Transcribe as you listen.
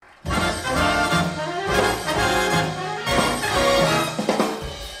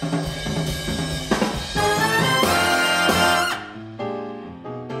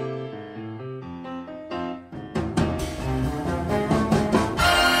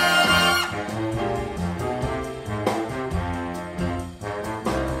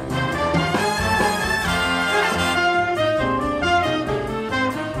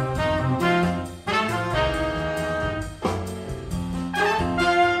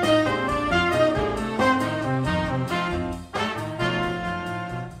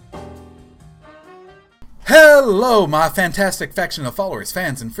Hello, my fantastic faction of followers,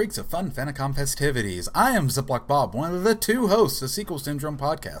 fans, and freaks of fun Fanicom festivities. I am Ziploc Bob, one of the two hosts of Sequel Syndrome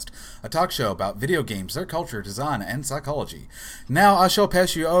Podcast, a talk show about video games, their culture, design, and psychology. Now I shall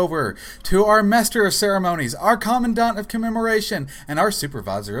pass you over to our master of ceremonies, our commandant of commemoration, and our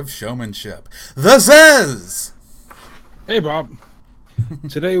supervisor of showmanship, the Zez! Hey, Bob.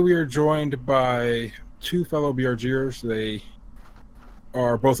 Today we are joined by two fellow BRGers. They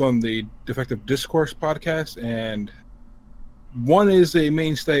are both on the Defective Discourse podcast, and one is a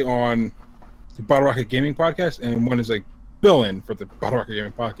mainstay on the Bottle Rocket Gaming podcast, and one is a fill-in for the Bottle Rocket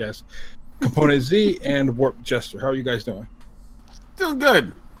Gaming podcast. Component Z and Warp Jester. How are you guys doing? Doing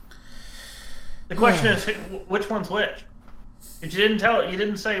good. The question is, which one's which? Because you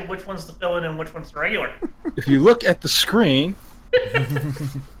didn't say which one's the fill-in and which one's the regular. If you look at the screen,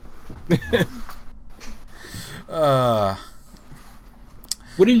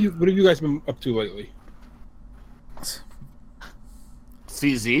 What have you guys been up to lately?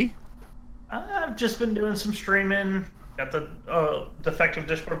 CZ? I've just been doing some streaming. Got the Defective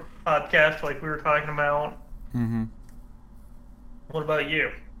Discord podcast, like we were talking about. Mm-hmm. What about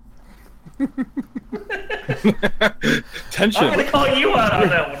you? Tension. I'm gonna call you out on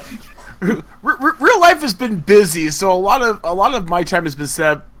that one. Real life has been busy, so a lot of my time has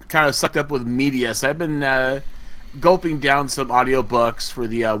been kind of sucked up with media. So I've been gulping down some audiobooks for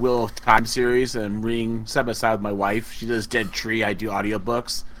the Wheel of Time series and reading side by side with my wife. She does Dead Tree, I do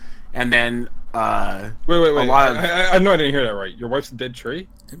audiobooks. And then Wait. a lot of... I know I didn't hear that right. Your wife's a Dead Tree?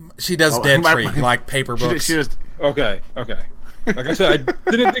 She does Dead Tree, like paper books. She just... Okay. Like I said,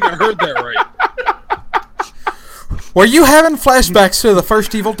 I didn't think I heard that right. Were you having flashbacks to the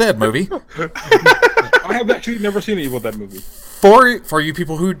first Evil Dead movie? I have actually never seen an Evil Dead movie. For you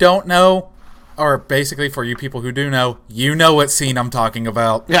people who don't know, or basically for you people who do know, you know what scene I'm talking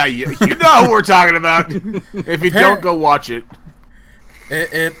about. Yeah, you know who we're talking about. If you don't, go watch it.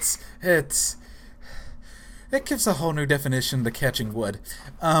 It gives a whole new definition to catching wood.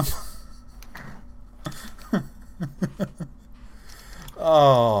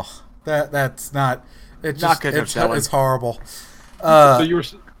 Oh, that's not. It just it's horrible. So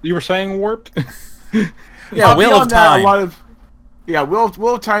you were saying Warped? Yeah, Wheel of Time.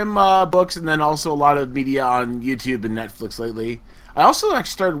 Wheel of Time books, and then also a lot of media on YouTube and Netflix lately. I also actually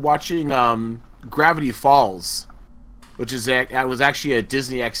started watching Gravity Falls, which was actually a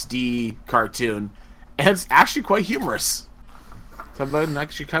Disney XD cartoon, and it's actually quite humorous. So I've been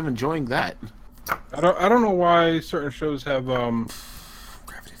actually kind of enjoying that. I don't know why certain shows have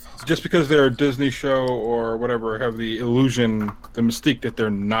just because they're a Disney show or whatever have the illusion, the mystique that they're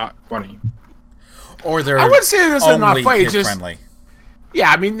not funny. Or they're I wouldn't say they're not funny. Kid friendly.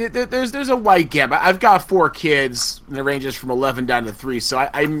 Yeah, I mean, there's a wide gap. I've got 4 kids, and it ranges from 11 down to 3. So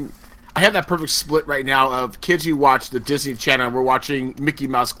I have that perfect split right now of kids who watch the Disney Channel. And we're watching Mickey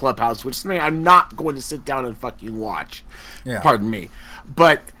Mouse Clubhouse, which is something I'm not going to sit down and fucking watch. Yeah. Pardon me,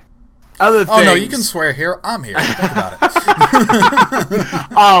 but other things. Oh no, you can swear here. I'm here. Think about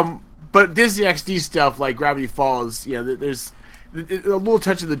it. But Disney XD stuff like Gravity Falls, there's a little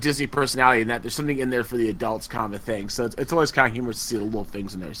touch of the Disney personality in that. There's something in there for the adults kind of thing. So it's always kind of humorous to see the little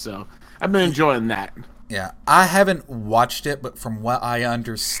things in there. So I've been enjoying that. Yeah, I haven't watched it, but from what I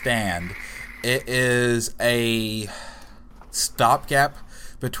understand, it is a stopgap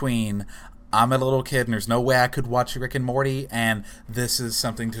between I'm a little kid and there's no way I could watch Rick and Morty, and this is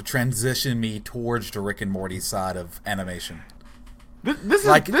something to transition me towards the Rick and Morty side of animation. This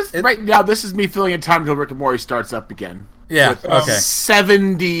is me filling in time until Rick and Morty starts up again. Yeah, with okay.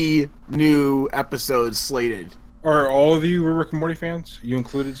 70 new episodes slated. Are all of you Rick and Morty fans? You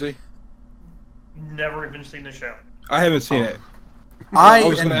included, Z? Never even seen the show. I haven't seen it. I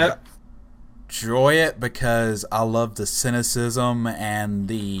enjoy it because I love the cynicism and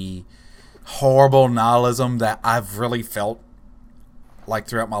the horrible nihilism that I've really felt like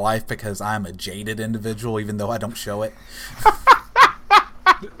throughout my life because I'm a jaded individual, even though I don't show it.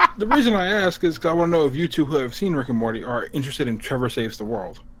 The reason I ask is because I want to know if you two who have seen Rick and Morty are interested in Trevor Saves the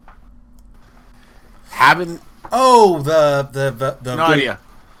World. Haven't. Oh, the No idea.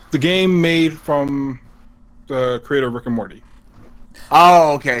 The game made from the creator of Rick and Morty.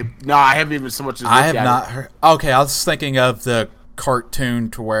 Oh, okay. No, I haven't even so much as looked I have at not it. heard. Okay, I was thinking of the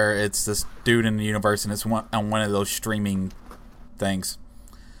cartoon to where it's this dude in the universe and it's on one of those streaming things.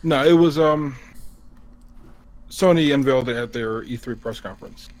 No, it was Sony unveiled it at their E3 press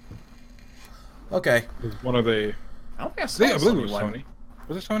conference. Okay. It was one of the... I don't think I saw I believe it was one. Sony.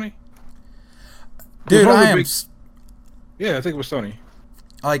 Was it Sony? Dude, I am... Yeah, I think it was Sony.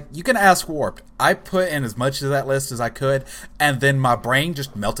 Like, you can ask Warped. I put in as much of that list as I could, and then my brain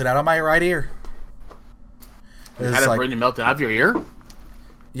just melted out of my right ear. It's Had a like, brain melt out of your ear?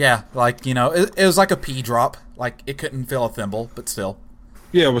 yeah, like, it was like a pea drop. Like, it couldn't fill a thimble, but still.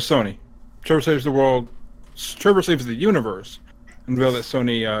 Yeah, it was Sony. Trevor Saves the World. Trevor Saves the Universe. Unveiled at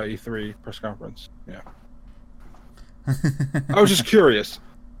Sony E3 press conference. Yeah. I was just curious.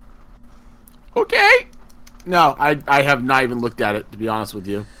 Okay. No, I have not even looked at it, to be honest with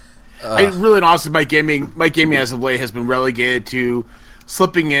you. I really, honestly, my gaming as of late has been relegated to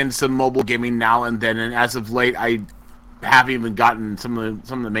slipping in some mobile gaming now and then, and as of late, I haven't even gotten some of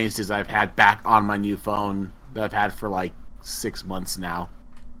the mainstays I've had back on my new phone that I've had for like 6 months now.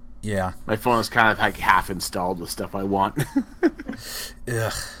 Yeah. My phone is kind of like half installed with stuff I want.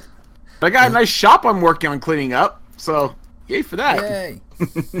 Ugh. But I got a nice shop I'm working on cleaning up, so yay for that. Yay.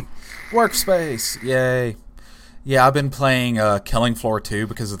 Workspace. Yay. Yeah, I've been playing Killing Floor 2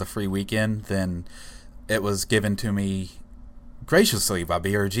 because of the free weekend. Then it was given to me graciously by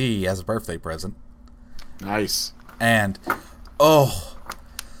BRG as a birthday present. Nice. And,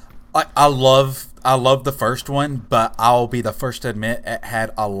 I love the first one, but I'll be the first to admit it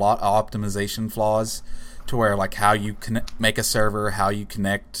had a lot of optimization flaws to where, like, how you make a server, how you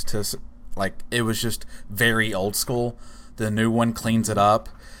connect to, like, it was just very old school. The new one cleans it up,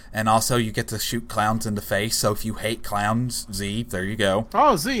 and also you get to shoot clowns in the face, so if you hate clowns, Z, there you go.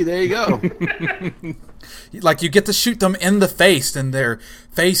 Oh, Z, there you go. Like, you get to shoot them in the face, and their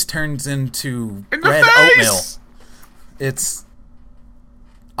face turns into In the red face! oatmeal. It's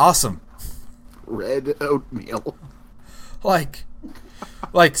awesome. Red oatmeal. Like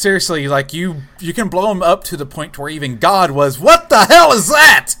seriously, like you can blow them up to the point where even God was, what the hell is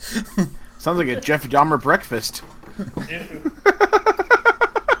that? Sounds like a Jeff Dahmer breakfast.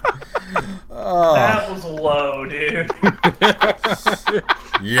 That was low, dude.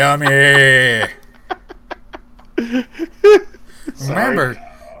 Yummy.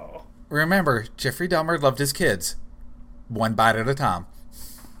 Remember, Jeffrey Dahmer loved his kids. One bite at a time.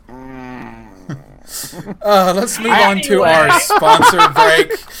 Let's move on to our sponsor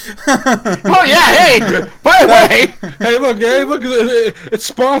break. Oh yeah, hey! By the way, Hey, look, it's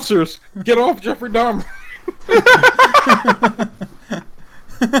sponsors. Get off Jeffrey Dahmer.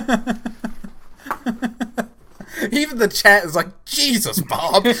 Even the chat is like, Jesus,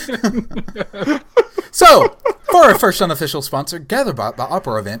 Bob. So, for our first unofficial sponsor, GatherBot by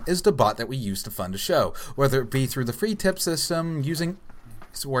Opera Event is the bot that we use to fund the show. Whether it be through the free tip system,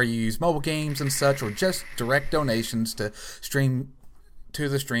 where you use mobile games and such, or just direct donations to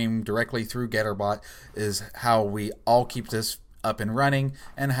the stream directly through GatherBot, is how we all keep this up and running,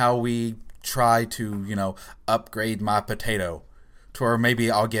 and how we try to, upgrade my potato to where maybe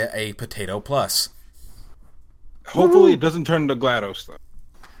I'll get a Potato Plus. Hopefully it doesn't turn into GLaDOS, though.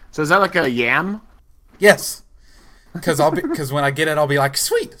 so is that like a yam? Yes, because when I get it, I'll be like,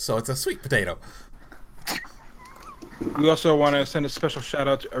 sweet. So it's a sweet potato. We also want to send a special shout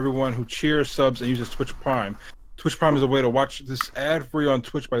out to everyone who cheers, subs, and uses Twitch Prime. Twitch Prime is a way to watch this ad-free on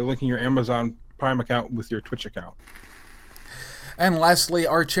Twitch by linking your Amazon Prime account with your Twitch account. And lastly,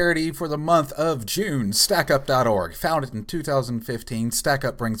 our charity for the month of June, StackUp.org. Founded in 2015,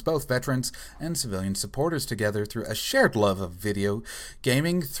 StackUp brings both veterans and civilian supporters together through a shared love of video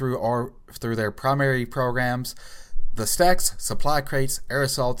gaming through their primary programs, the Stacks, Supply Crates, Air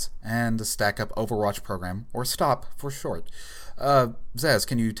Assaults, and the StackUp Overwatch program, or STOP for short. Zez,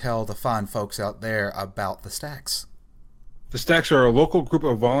 can you tell the fine folks out there about the Stacks? The Stacks are a local group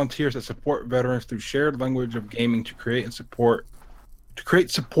of volunteers that support veterans through shared language of gaming to create support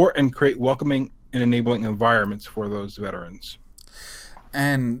and create welcoming and enabling environments for those veterans.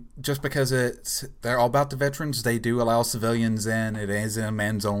 And just because they're all about the veterans, they do allow civilians in. It is a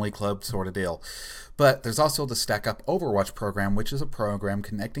men's only club sort of deal. But there's also the Stack Up Overwatch program, which is a program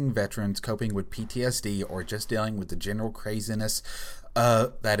connecting veterans coping with PTSD or just dealing with the general craziness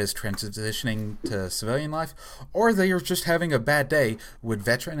that is transitioning to civilian life, or they are just having a bad day, with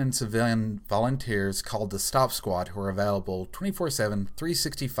veteran and civilian volunteers called the Stop Squad, who are available 24/7,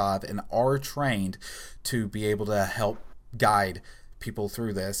 365, and are trained to be able to help guide people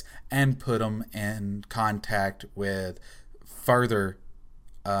through this and put them in contact with further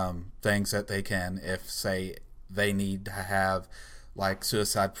things that they can, if, say, they need to have like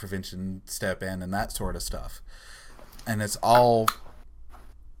suicide prevention step in and that sort of stuff. And it's all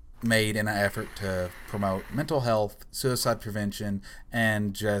made in an effort to promote mental health, suicide prevention,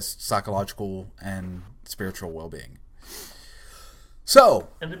 and just psychological and spiritual well-being. So,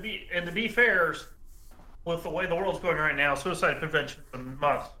 and to be fair, with the way the world's going right now, suicide prevention is a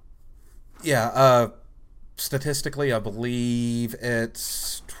must. Yeah, statistically, I believe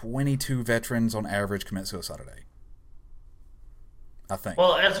it's 22 veterans on average commit suicide a day. I think.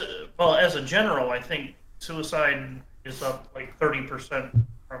 Well, as a general, I think suicide is up like 30%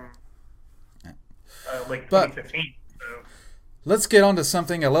 from like But- 2015. So. Let's get on to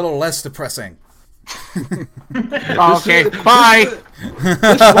something a little less depressing. Okay, bye.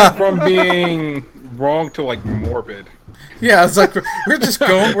 This went from being wrong to like morbid. Yeah, it's like we're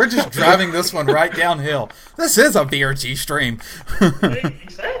just driving this one right downhill. This is a BRG stream.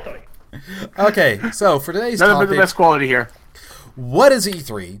 Exactly. Okay, so for today's None of the topic, best quality here. what is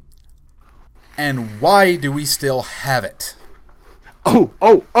E3, and why do we still have it? Oh!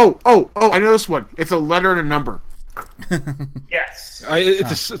 I know this one. It's a letter and a number. Yes.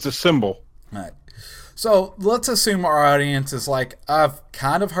 It's a symbol. All right. So let's assume our audience is like, I've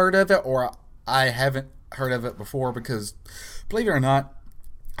kind of heard of it, or I haven't heard of it before, because believe it or not,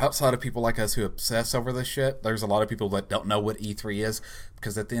 outside of people like us who obsess over this shit, there's a lot of people that don't know what E3 is,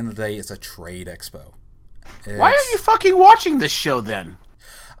 because at the end of the day, it's a trade expo. Why are you fucking watching this show then?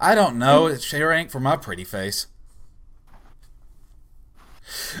 I don't know. It sure ain't for my pretty face.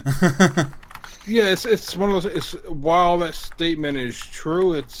 Yeah, it's one of those. While that statement is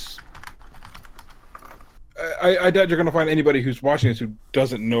true, I doubt you're going to find anybody who's watching this who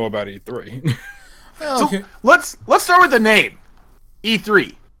doesn't know about E3. Well, So let's start with the name.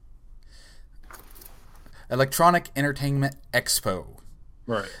 E3. Electronic Entertainment Expo.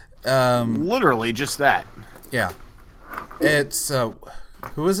 Right. Literally just that. Yeah. It's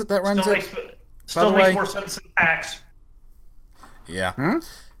who is it that runs Still it? makes, still the makes way- more sense than PAX. Yeah.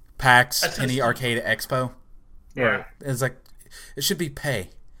 PAX That's Penny just- Arcade Expo. Yeah. It's like it should be Pay.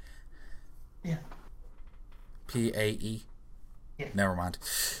 Yeah. PAE. Yeah. Never mind.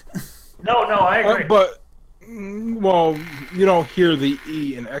 No, I agree. But well, you don't hear the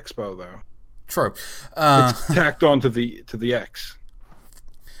E in Expo though. True. It's tacked onto the X.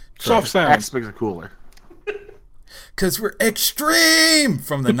 Soft sound. X makes it cooler. Because we're extreme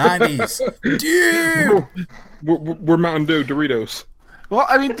from the 90s. Dude! We're Mountain Dew Doritos. Well,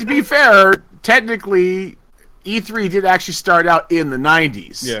 I mean, to be fair, technically, E3 did actually start out in the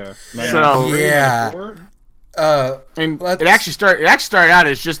 90s. Yeah. So- Yeah. And Let's- it actually started out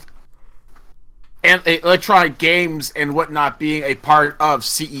as just electronic games and whatnot being a part of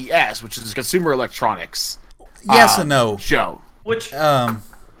CES, which is Consumer Electronics Yes and no. show. Which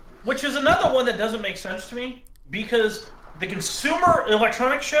is another one that doesn't make sense to me, because the Consumer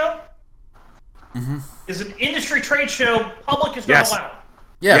Electronics Show is an industry trade show. Public is not Yes. allowed.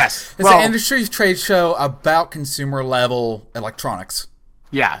 Yes. It's Well- an industry trade show about consumer level electronics.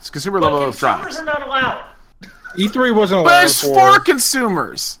 Yeah, it's consumer But level consumers electronics. are not allowed. E3 wasn't But allowed it's for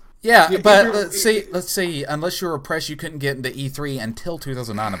consumers. Yeah, Yeah, but E3 let's see. Unless you were press, you couldn't get into E3 until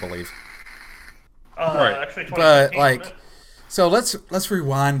 2009, I believe. Right. Actually, But 2015, like, wasn't it? so let's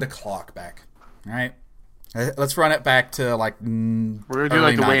rewind the clock back. All right, let's run it back to like We're gonna do early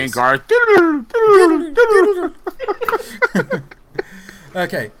like the Wayne 90s. Guard.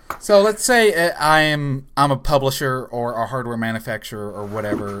 Okay, so let's say I'm a publisher or a hardware manufacturer or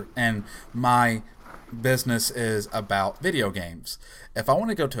whatever, and my business is about video games. If I want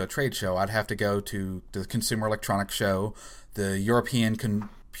to go to a trade show, I'd have to go to the Consumer Electronics Show, the European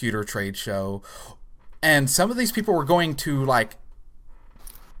Computer Trade Show, and some of these people were going to like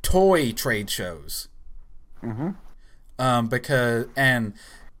toy trade shows. Because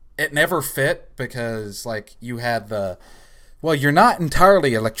it never fit because like you had well, you're not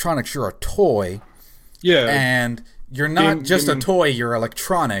entirely electronics, you're a toy, Yeah. and you're not Game- just a gaming- toy, you're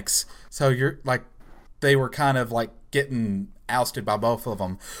electronics. So you're like, they were kind of like getting ousted by both of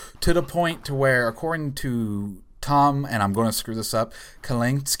them, to the point to where, according to Tom, and I'm going to screw this up,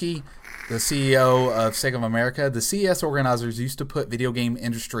 Kalinske, the CEO of Sega of America, the CES organizers used to put video game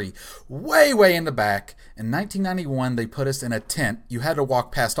industry way, way in the back. In 1991, they put us in a tent. You had to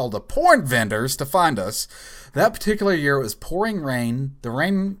walk past all the porn vendors to find us. That particular year, it was pouring rain. The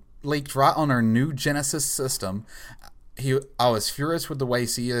rain leaked right on our new Genesis system. I was furious with the way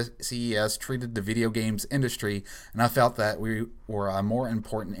CES treated the video games industry, and I felt that we were a more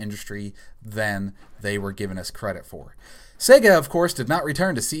important industry than they were giving us credit for. Sega, of course, did not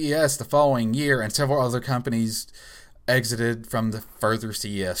return to CES the following year, and several other companies exited from the further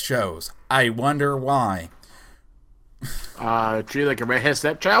CES shows. I wonder why. Treat like a redhead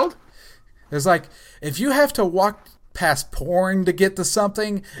stepchild? It's like, if you have to walk past porn to get to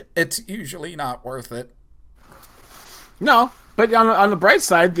something, it's usually not worth it. No, but on the bright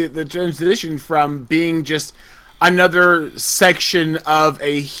side, the transition from being just another section of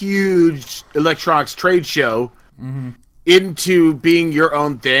a huge electronics trade show into being your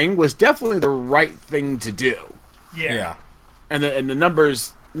own thing was definitely the right thing to do. Yeah. And the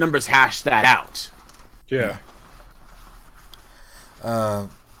numbers hash that out. Yeah.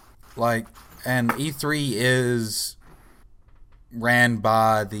 Like, And E3 is ran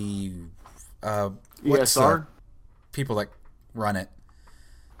by the ESR? People that run it.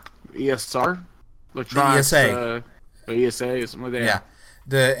 ESR? Electronics, the ESA. ESA, something like that. Yeah.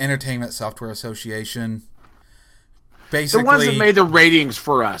 The Entertainment Software Association. Basically, The ones that made the ratings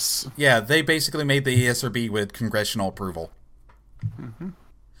for us. Yeah, they basically made the ESRB with congressional approval. Mm-hmm.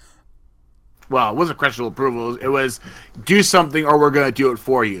 Well, it wasn't congressional approval. It was do something or we're going to do it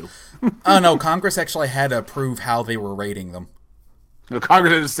for you. Oh, no, Congress actually had to approve how they were rating them. The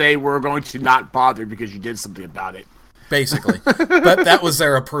Congress didn't say we're going to not bother because you did something about it. Basically. But that was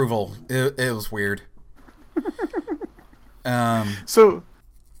their approval. It was weird. So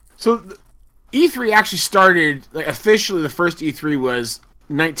E3 actually started, like, officially the first E3 was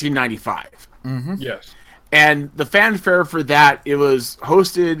 1995. Mm-hmm. Yes. And the fanfare for that, it was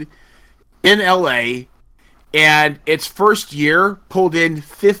hosted in LA, and its first year pulled in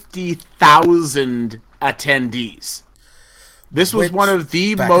 50,000 attendees. This was one of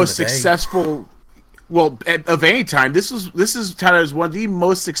the most successful, well, of any time. This is kind of one of the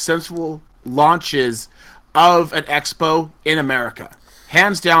most successful launches of an expo in America,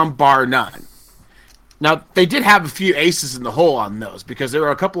 hands down, bar none. Now, they did have a few aces in the hole on those, because there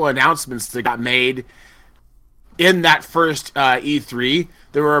were a couple of announcements that got made in that first E3.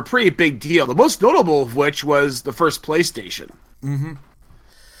 They were a pretty big deal. The most notable of which was the first PlayStation. Mm-hmm.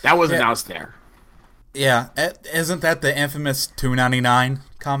 That was announced there. Yeah, isn't that the infamous $2.99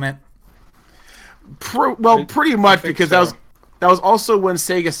 comment? Pretty much, because that was also when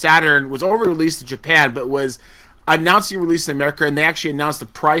Sega Saturn was already released in Japan, but was announcing release in America, and they actually announced the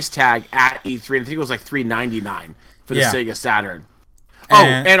price tag at E3. I think it was like $3.99 for the Sega Saturn.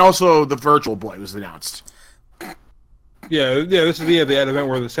 And also the Virtual Boy was announced. Yeah. This is the event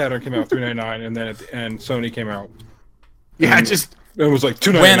where the Saturn came out $3.99, and then and Sony came out. Yeah, it was like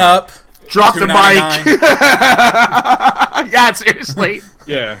 $2.99. Went up. Drop the mic. Yeah, seriously.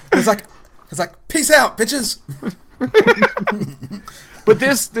 Yeah. It's like, peace out, bitches. But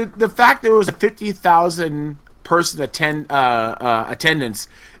the fact that it was a 50,000 person attendance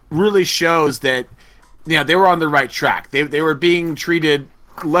really shows that, they were on the right track. They were being treated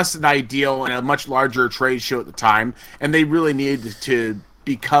less than ideal in a much larger trade show at the time, and they really needed to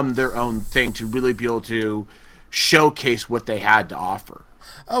become their own thing to really be able to showcase what they had to offer.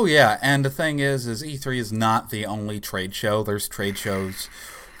 Oh, yeah, and the thing is E3 is not the only trade show. There's trade shows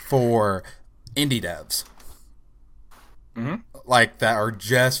for indie devs. Mm-hmm. Like, that are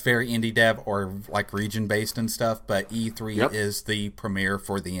just very indie dev or, like, region-based and stuff, but E3 is the premiere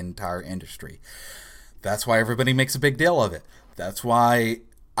for the entire industry. That's why everybody makes a big deal of it. That's why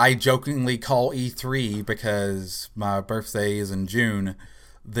I jokingly call E3, because my birthday is in June,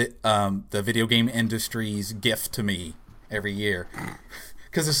 the video game industry's gift to me every year.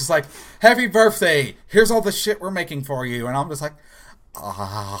 Because it's just like, happy birthday, here's all the shit we're making for you. And I'm just like,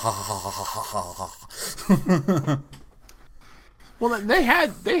 Well, they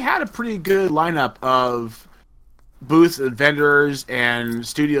had a pretty good lineup of booths and vendors and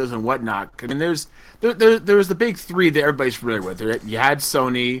studios and whatnot. I mean, there's the big three that everybody's familiar with. You had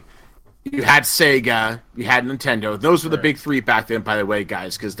Sony, you had Sega, you had Nintendo. Those were the big three back then, by the way,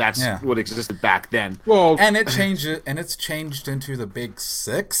 guys, because that's what existed back then. Well, and it's changed into the big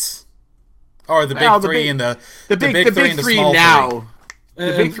six, or the big three and the big three and the small now. three.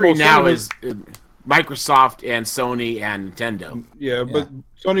 The big three now is Microsoft and Sony and Nintendo. Yeah, but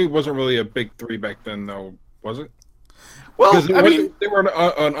Sony wasn't really a big three back then, though, was it? Well, they were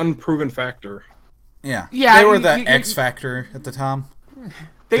an unproven factor. Yeah, yeah, they were the X factor at the time.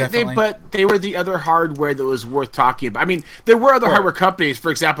 But they were the other hardware that was worth talking about. I mean, there were other hardware companies. For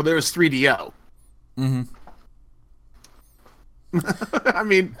example, there was 3DO. Mm-hmm. I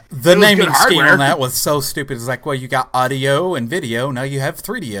mean, the naming scheme on that was so stupid. It's like, well, you got audio and video. Now you have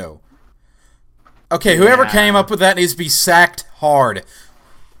 3DO. Okay, whoever came up with that needs to be sacked hard.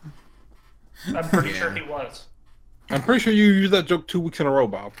 I'm pretty sure he was. I'm pretty sure you used that joke 2 weeks in a row,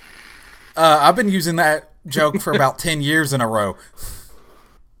 Bob. I've been using that joke for about 10 years in a row.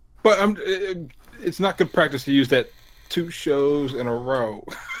 But it's not good practice to use that 2 shows in a row.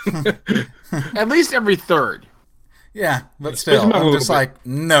 At least every third. Yeah, but still, I'm just like,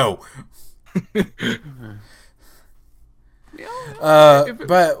 no.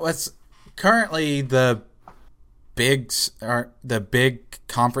 But what's currently the big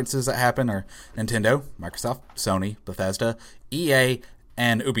conferences that happen are Nintendo, Microsoft, Sony, Bethesda, EA,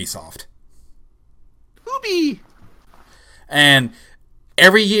 and Ubisoft. And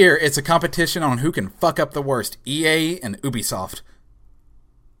every year, it's a competition on who can fuck up the worst, EA and Ubisoft.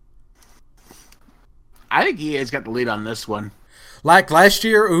 I think EA's got the lead on this one. Like last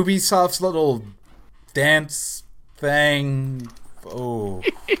year, Ubisoft's little dance thing. Oh.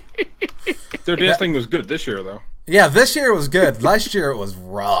 Their dance thing was good this year, though. Yeah, this year was good. Last year it was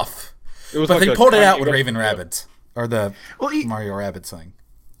rough. It was but like they a pulled it out kind with of- Raven Rabbids. Or the Well, Mario Rabbids thing.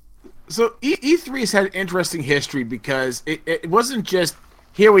 So E3 has had an interesting history because it wasn't just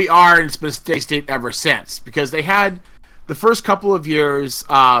here we are and it's been a steady state ever since. Because they had the first couple of years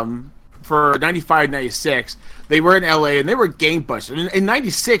for 95, 96, they were in LA and they were gangbusters. In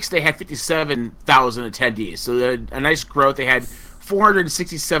 96, they had 57,000 attendees. So they had a nice growth. They had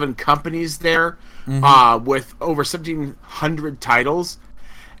 467 companies there with over 1,700 titles.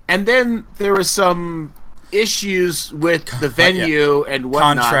 And then there was some issues with the venue and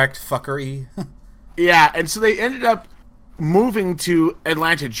whatnot. Contract fuckery. Yeah, and so they ended up moving to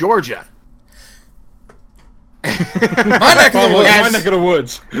Atlanta, Georgia. My neck of the woods. My neck of the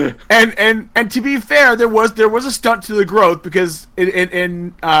woods. And to be fair, there was a stunt to the growth because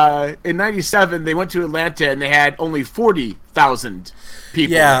in '97 they went to Atlanta and they had only 40,000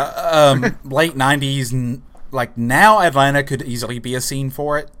 people. Yeah, late 90s. And, like, now Atlanta could easily be a scene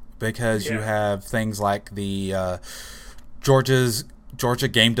for it because you have things like the Georgia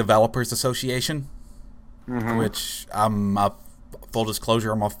Game Developers Association, which full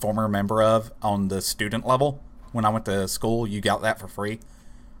disclosure, I'm a former member of on the student level. When I went to school, you got that for free.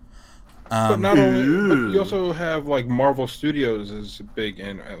 But not only, but you also have like Marvel Studios is big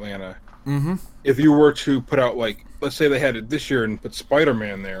in Atlanta. Mm-hmm. If you were to put out, like, let's say they had it this year and put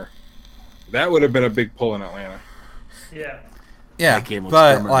Spider-Man there, that would have been a big pull in Atlanta. Yeah. Yeah, That game looks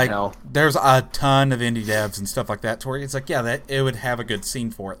but dumber than like, hell. there's a ton of indie devs and stuff like that. To where it's like, yeah, that it would have a good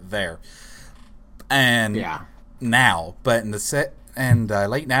scene for it there. And Yeah. now, but in the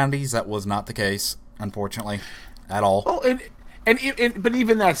late '90s, that was not the case, unfortunately, at all. Oh, but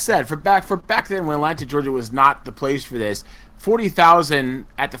even that said, for back then when Atlanta, Georgia was not the place for this, 40,000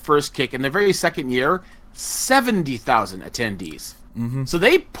 at the first kick, and the very second year, 70,000 attendees. Mm-hmm. So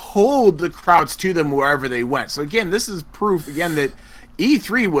they pulled the crowds to them wherever they went. So again, this is proof again that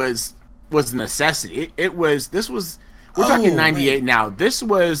E3 was a necessity. We're talking 98 now. This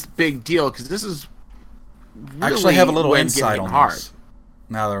was big deal because this is really I actually have a little when insight getting on hard. this.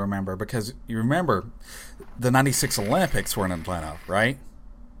 Now that I remember, because you remember the '96 Olympics were in Atlanta, right?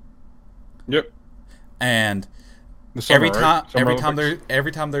 Yep. And The summer, right? Summer Olympics.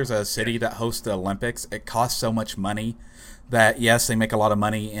 every time there's a city that hosts the Olympics, it costs so much money that, yes, they make a lot of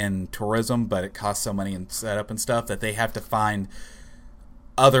money in tourism, but it costs so money in setup and stuff that they have to find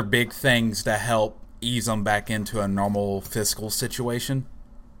other big things to help ease them back into a normal fiscal situation.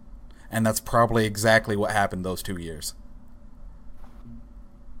 And that's probably exactly what happened those 2 years.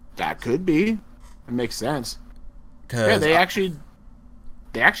 That could be. It makes sense. Yeah, they actually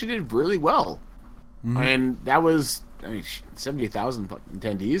did really well. Mm-hmm. And that was 70,000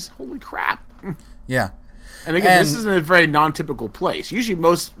 attendees. Holy crap! Yeah. And again, this isn't a very non-typical place. Usually,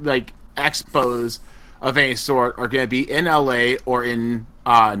 most like expos of any sort are going to be in LA or in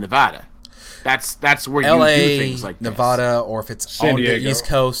Nevada. That's where LA, you do things like Nevada, or if it's San on the Diego. East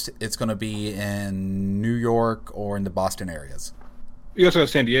Coast, it's going to be in New York or in the Boston areas. You also have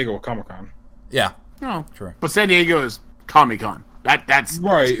San Diego with Comic-Con. Yeah. This. No, True. but San Diego is Comic-Con. That's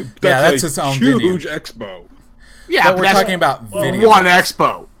Right. that's a its own huge venue. expo. yeah. But we're that's talking about video. one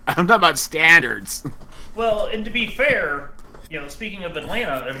expo. I'm talking about standards. Well, and to be fair, speaking of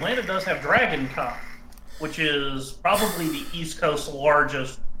Atlanta, Atlanta does have Dragon Con, which is probably the East Coast's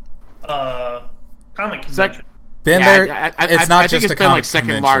largest comic convention. Been Yeah, there. I It's not think just it's a been comic like second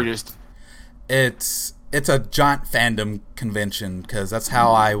convention. largest. It's a giant fandom convention because that's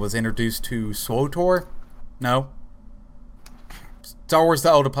how I was introduced to SWTOR. No, Star Wars: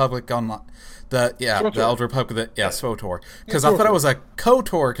 The Old Republic online. The SWTOR. Old Republic. SWTOR. Because I thought it was a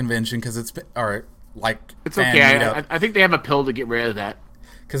KOTOR convention because it's It's fan okay. meetup. I think they have a pill to get rid of that.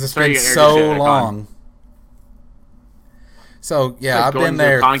 Because it's Sorry, been you gotta so get it long. So yeah, Like I've going been to a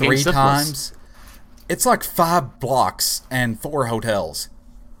there con getting 3 syphilis. times. It's like 5 blocks and 4 hotels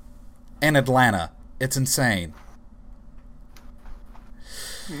in Atlanta. It's insane.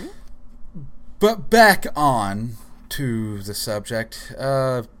 But back on to the subject.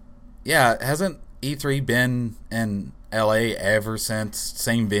 Hasn't E3 been in LA ever since?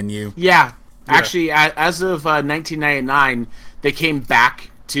 Same venue. Yeah. Actually, as of 1999, they came back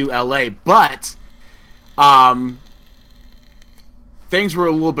to LA, but things were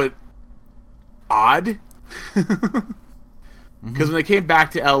a little bit odd. Because when they came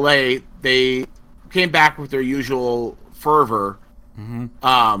back to LA, they came back with their usual fervor.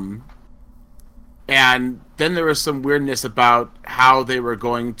 And then there was some weirdness about how they were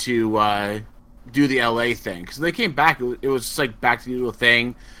going to do the LA thing because they came back. It was just like back to the usual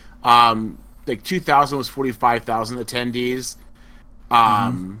thing. Like 2000 was 45,000 attendees.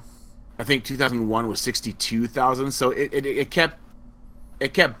 I think 2001 was 62,000. So it kept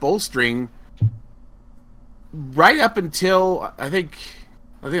bolstering right up until I think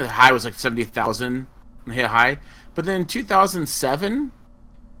the high was like 70,000 hit high. But then in 2007,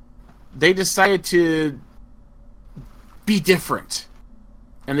 they decided to be different,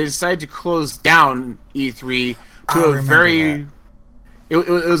 and they decided to close down E3 to a very. It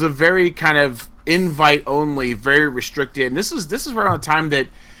was a very kind of invite only, very restricted. And this is around the time that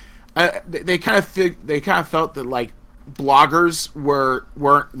they kind of felt that like bloggers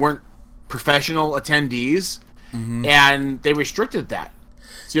weren't professional attendees, and they restricted that.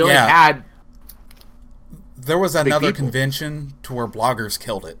 So you only had. There was another convention to where bloggers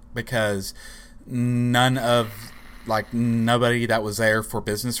killed it because nobody that was there for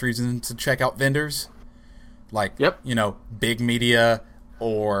business reasons to check out vendors, like big media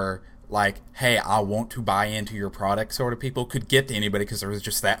or like, hey, I want to buy into your product sort of people could get to anybody because there was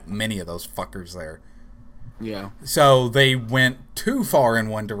just that many of those fuckers there. Yeah. So they went too far in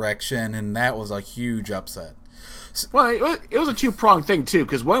one direction, and that was a huge upset. Well, it was a two-pronged thing, too,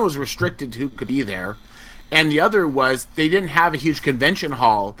 because one was restricted to who could be there, and the other was they didn't have a huge convention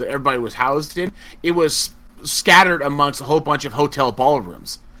hall that everybody was housed in. It was scattered amongst a whole bunch of hotel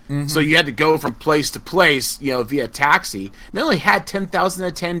ballrooms. So you had to go from place to place, via taxi. They only had 10,000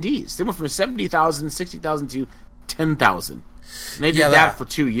 attendees. They went from 70,000, 60,000 to 10,000. And they did that for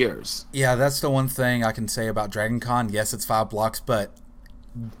 2 years. Yeah, that's the one thing I can say about Dragon Con. Yes, it's 5 blocks, but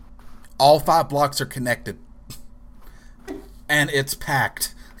all 5 blocks are connected. And it's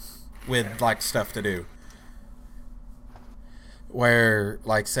packed with, like, stuff to do. Where,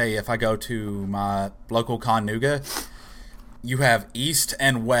 like, say, if I go to my local Connuga, you have East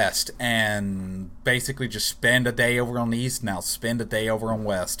and West, and basically just spend a day over on the East, now spend a day over on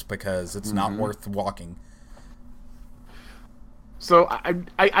West, because it's not worth walking. So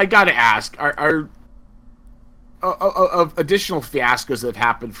I gotta ask, are of additional fiascos that have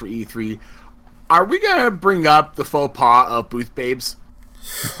happened for E3, are we gonna bring up the faux pas of booth babes?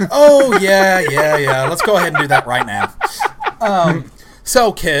 Oh, yeah. Let's go ahead and do that right now.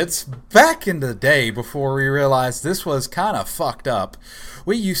 So, kids, back in the day before we realized this was kind of fucked up,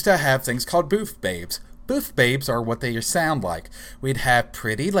 we used to have things called booth babes. Booth babes are what they sound like. We'd have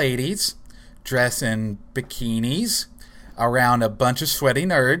pretty ladies dress in bikinis around a bunch of sweaty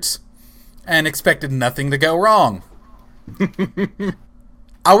nerds and expected nothing to go wrong.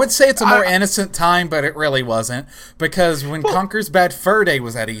 I would say it's a more innocent time, but it really wasn't. Because when Conker's Bad Fur Day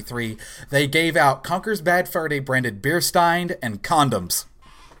was at E3, they gave out Conker's Bad Fur Day branded beer stein and condoms.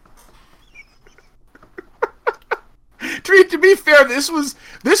 To be fair, this was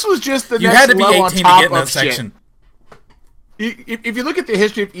just the you next had to be level 18 on to top get in that of section. If you look at the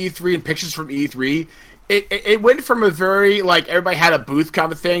history of E3 and pictures from E3, it went from a very, like, everybody had a booth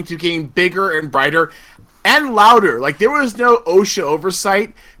kind of thing to getting bigger and brighter and louder. Like, there was no OSHA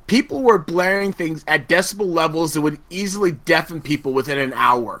oversight. People were blaring things at decibel levels that would easily deafen people within an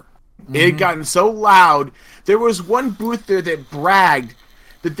hour. It had gotten so loud. There was one booth there that bragged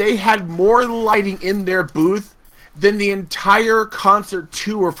that they had more lighting in their booth than the entire concert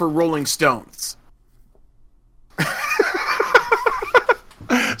tour for Rolling Stones.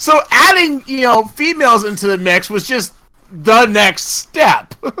 So adding, females into the mix was just the next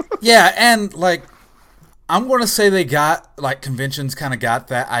step. Yeah, and, like, I'm going to say they got, like, conventions kind of got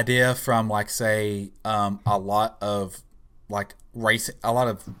that idea from, like, say, a lot of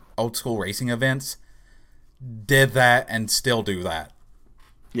old school racing events did that and still do that.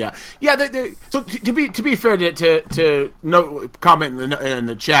 Yeah. So to be fair to comment in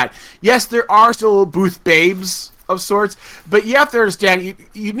the chat, yes, there are still booth babes of sorts, but you have to understand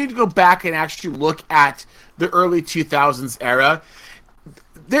you need to go back and actually look at the early 2000s era.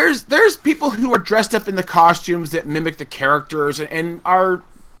 There's people who are dressed up in the costumes that mimic the characters and are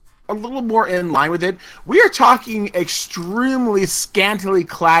a little more in line with it. We are talking extremely scantily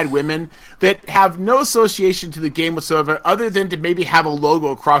clad women that have no association to the game whatsoever, other than to maybe have a logo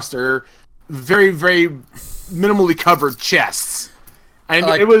across their very, very minimally covered chests. And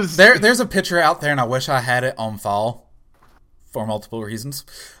like, it was there's a picture out there, and I wish I had it on file for multiple reasons.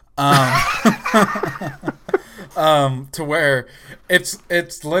 To where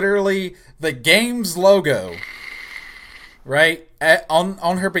it's literally the game's logo, right,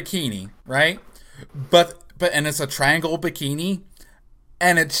 on her bikini, right, but and it's a triangle bikini,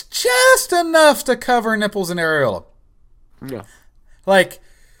 and it's just enough to cover nipples and areola. Yeah, like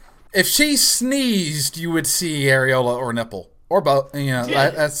if she sneezed, you would see areola or nipple or both. You know,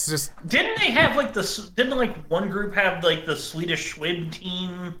 that's just. Didn't they have like Didn't like one group have like the Swedish Schwib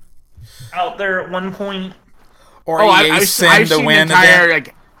team out there at one point? Or I've seen the entire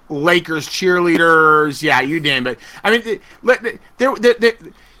like Lakers cheerleaders. Yeah, you name it. I mean,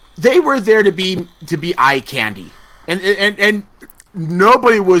 they were there to be eye candy, and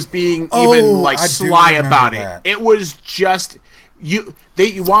nobody was being even like sly about it. It was just you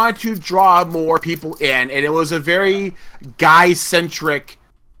wanted to draw more people in, and it was a very guy-centric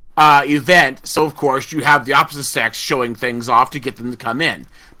event. So of course you have the opposite sex showing things off to get them to come in.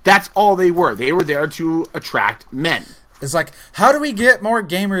 That's all they were. They were there to attract men. It's like, how do we get more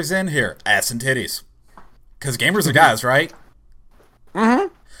gamers in here? Ass and titties. Because gamers are guys, right? Mm-hmm.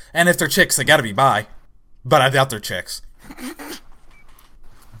 And if they're chicks, they gotta be bi. But I doubt they're chicks.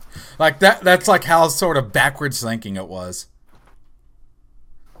 Like, that's like how sort of backwards thinking it was.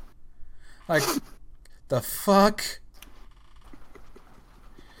 Like, the fuck?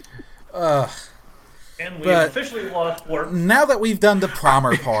 And we officially lost work. Now that we've done the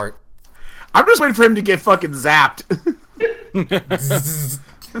primer part, I'm just waiting for him to get fucking zapped.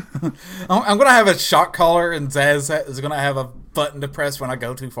 I'm gonna have a shock collar, and Zaz is gonna have a button to press when I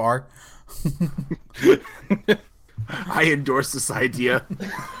go too far. I endorse this idea.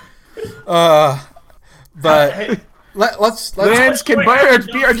 But let's Lance can buy our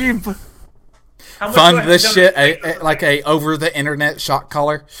BRG. fund this shit like a over the internet shock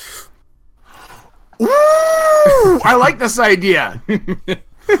collar. Ooh, I like this idea.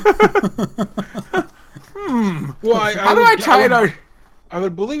 Well, How do I tie it out? I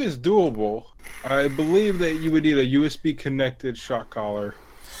would believe it's doable. I believe that you would need a USB connected shock collar.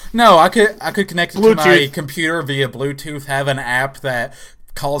 No, I could connect it to my Bluetooth. computer via Bluetooth. Have an app that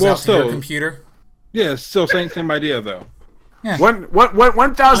calls out to your computer. Yeah, still same idea though. Yeah.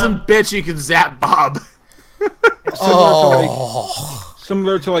 1,000 bits you can zap Bob.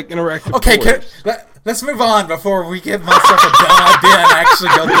 Similar to like interactive. Okay, toys. let's move on before we give myself a dumb idea and actually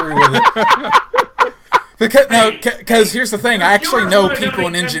go through with it. Because here's the thing, I actually know people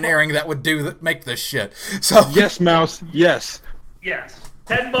in engineering that would make this shit. So Yes, Mouse. Yes. Yes.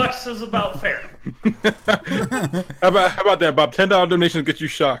 $10 is about fair. How about that, Bob? $10 donation gets you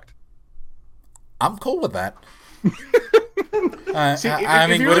shocked. I'm cool with that. See, I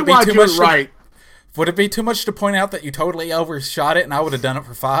mean, if you would really it be want too to do much? it right, Would it be too much to point out that you totally overshot it, and I would have done it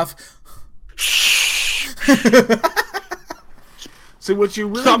for 5? so what you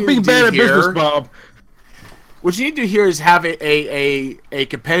really Stop need being to bad do at here, business, Bob. what you need to do here is have a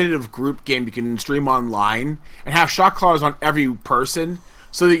competitive group game you can stream online and have shock collars on every person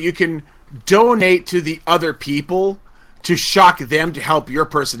so that you can donate to the other people to shock them to help your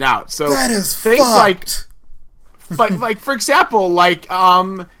person out. So That is things fucked. like for example, like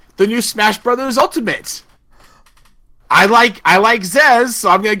the new Smash Brothers Ultimate. I like Zez, so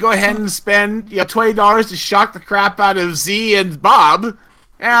I'm gonna go ahead and spend $20 to shock the crap out of Z and Bob.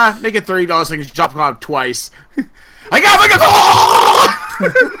 Yeah, make it $30 so I can drop them out twice.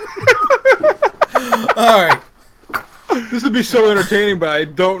 All right. This would be so entertaining, but I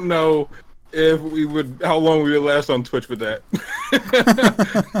don't know how long we would last on Twitch with that.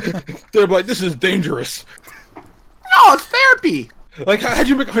 They're like, this is dangerous. No, it's therapy. Like, how'd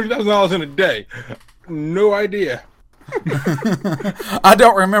you make $100,000 in a day? No idea. I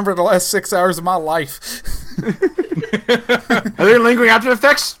don't remember the last 6 hours of my life. Are there lingering after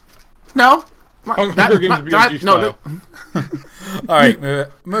effects? No. Hunger Games BRG style. All right,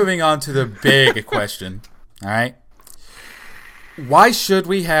 moving on to the big question. All right. Why should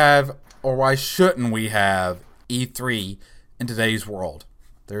we have, or why shouldn't we have, E3 in today's world?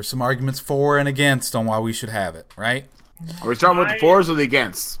 There's some arguments for and against on why we should have it, right? Are we starting with the fors or the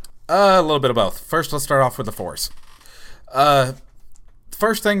against? A little bit of both. First, let's start off with the fors.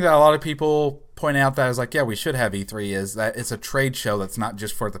 First thing that a lot of people point out that is like, yeah, we should have E3 is that it's a trade show that's not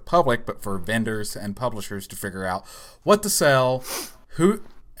just for the public, but for vendors and publishers to figure out what to sell, who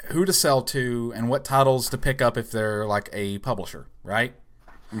to sell to, and what titles to pick up if they're like a publisher, right?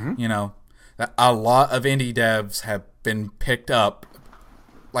 Mm-hmm. You know, a lot of indie devs have been picked up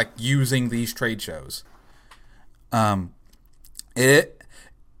like using these trade shows. It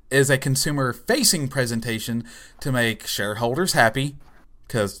is a consumer-facing presentation to make shareholders happy,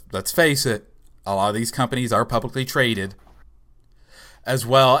 because let's face it, a lot of these companies are publicly traded, as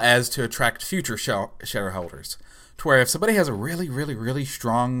well as to attract future shareholders. To where if somebody has a really, really, really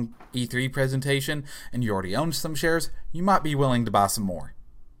strong E3 presentation and you already own some shares, you might be willing to buy some more.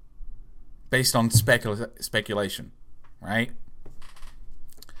 Based on speculation, right?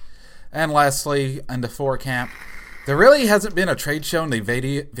 And lastly, in the for camp, There really hasn't been a trade show in the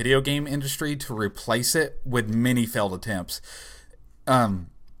video game industry to replace it, with many failed attempts.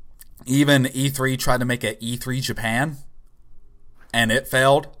 Even E3 tried to make an E3 Japan, and it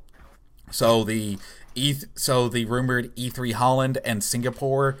failed. So the rumored E3 Holland and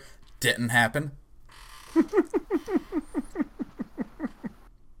Singapore didn't happen.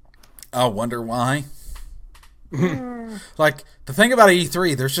 I wonder why. Like, the thing about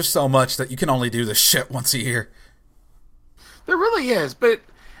E3, there's just so much that you can only do this shit once a year. There really is, but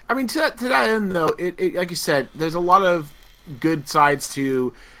I mean, to that end, though, it like you said, there's a lot of good sides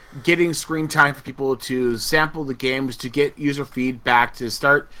to getting screen time for people to sample the games, to get user feedback, to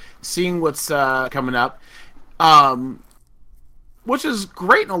start seeing what's coming up, which is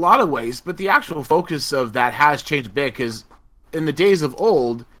great in a lot of ways. But the actual focus of that has changed big, because in the days of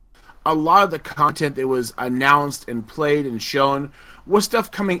old, a lot of the content that was announced and played and shown was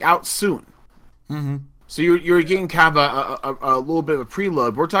stuff coming out soon. Mm-hmm. So you're getting kind of a little bit of a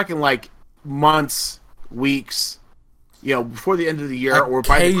preload. We're talking like months, weeks, before the end of the year or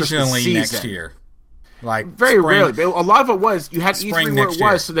by the Christmas season. Next year. Like very rarely. But a lot of it was, you had E3 where it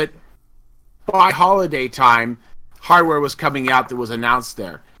was, so that by holiday time, hardware was coming out that was announced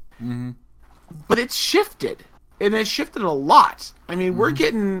there. Mm-hmm. But it's shifted. And it shifted a lot. I mean, we're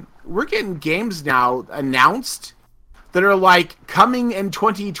getting games now announced that are like coming in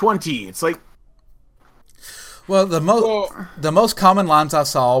 2020. It's like, well, the most common lines I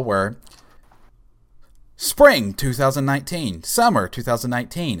saw were spring 2019, summer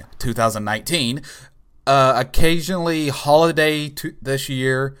 2019, 2019, occasionally holiday this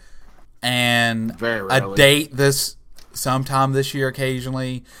year, and a date sometime this year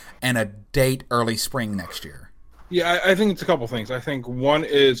occasionally, and a date early spring next year. Yeah, I think it's a couple things. I think one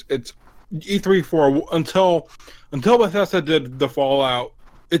is it's E3 for until Bethesda did the Fallout,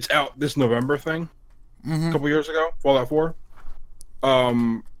 it's out this November thing a couple years ago, Fallout 4.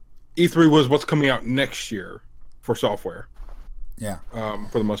 E3 was what's coming out next year for software. Yeah.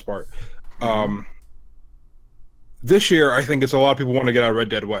 For the most part. This year, I think it's a lot of people want to get out of Red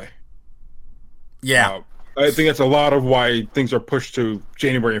Dead Way. Yeah. I think that's a lot of why things are pushed to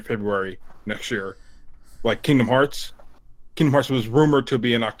January and February next year. Like Kingdom Hearts. Kingdom Hearts was rumored to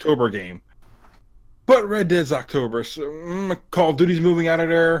be an October game. But Red Dead's October, so Call of Duty's moving out of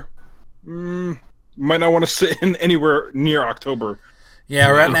there. Might not want to sit in anywhere near October. Yeah,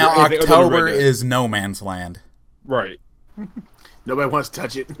 right now October is no man's land. Right. Nobody wants to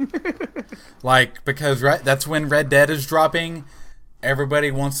touch it. Because that's when Red Dead is dropping.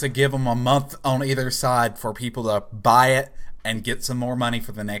 Everybody wants to give them a month on either side for people to buy it and get some more money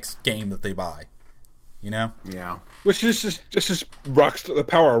for the next game that they buy. Yeah. Which is just Rockstar, the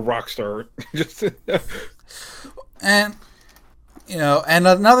power of Rockstar. And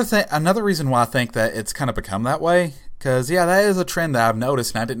another reason why I think that it's kind of become that way, because that is a trend that I've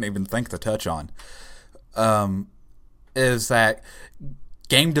noticed and I didn't even think to touch on, is that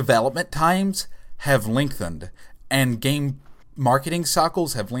game development times have lengthened and game marketing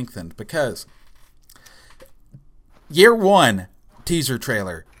cycles have lengthened, because year 1, teaser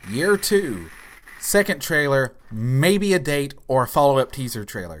trailer, year 2, second trailer, maybe a date or a follow-up teaser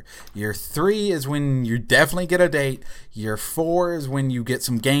trailer. Year 3 is when you definitely get a date. Year 4 is when you get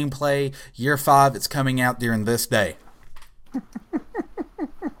some gameplay. Year 5, it's coming out during this day.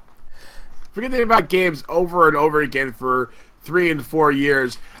 Forgetting about games over and over again for 3 and 4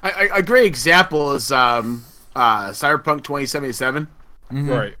 years. A great example is Cyberpunk 2077. Mm-hmm.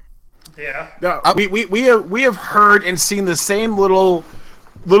 Right. Yeah. No, we have heard and seen the same little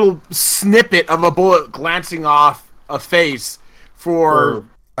snippet of a bullet glancing off a face for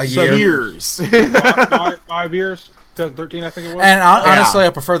a year. Years. 5 years? 2013, I think it was. And honestly, I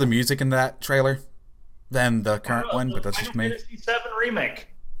prefer the music in that trailer than the current one, but that's just me. Final Fantasy VII Remake.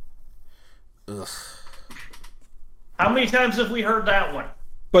 Ugh. How many times have we heard that one?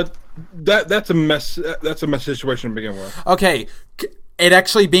 But that's a mess. That's a mess situation to begin with. Okay, it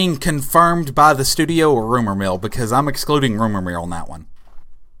actually being confirmed by the studio or rumor mill, because I'm excluding rumor mill on that one.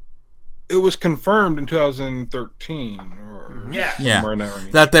 It was confirmed in 2013, or somewhere in there.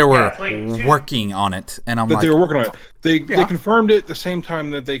 That they were working on it, and they were working on it. They confirmed it the same time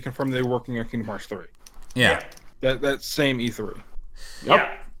that they confirmed they were working on Kingdom Hearts 3. Yeah. That same E3. Yep.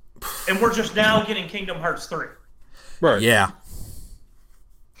 Yeah. And we're just now getting Kingdom Hearts 3. Right. Yeah.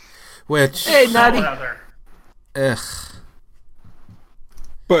 Which... Hey, Nutty. Ugh.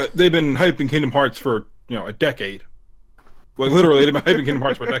 But they've been hyping Kingdom Hearts for, a decade. Like, literally, they've been hyping Kingdom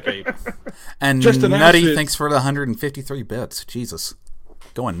Hearts for a decade. And just Nutty, thanks for the 153 bits. Jesus.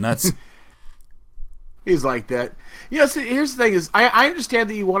 Going nuts. He's like that. See, here's the thing: is I understand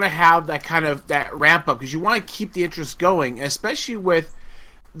that you want to have that kind of that ramp up because you want to keep the interest going, especially with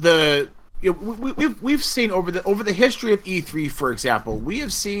the. We've seen over the history of E3, for example, we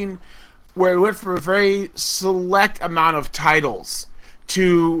have seen where it went from a very select amount of titles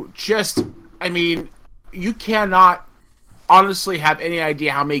to just. I mean, you cannot honestly have any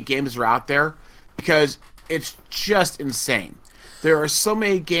idea how many games are out there because it's just insane. There are so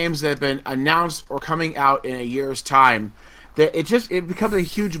many games that have been announced or coming out in a year's time that it becomes a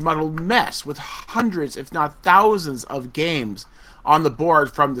huge muddled mess with hundreds, if not thousands, of games on the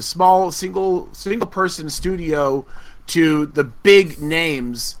board, from the small single person studio to the big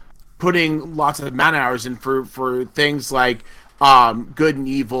names putting lots of man hours in for things like Good and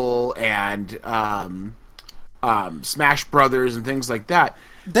Evil and Smash Brothers and things like that.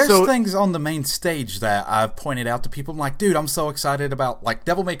 There's things on the main stage that I've pointed out to people. I'm like, dude, I'm so excited about, like,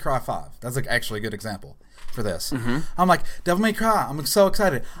 Devil May Cry 5. That's actually a good example for this. Mm-hmm. I'm like, Devil May Cry, I'm so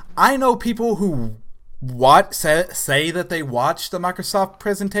excited. I know people who say that they watched the Microsoft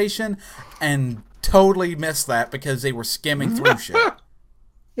presentation and totally missed that because they were skimming through shit.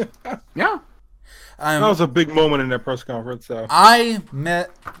 Yeah. That was a big moment in that press conference. So.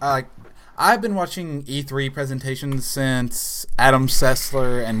 I've been watching E3 presentations since Adam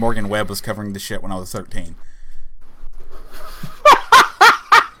Sessler and Morgan Webb was covering the shit when I was 13.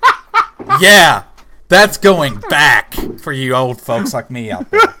 Yeah, that's going back for you old folks like me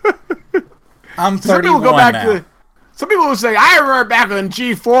out there. I'm 31 now. Some people will say, I remember back when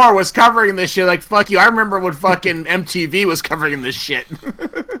G4 was covering this shit. Like, fuck you, I remember when fucking MTV was covering this shit.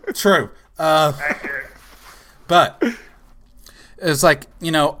 True. But it's like,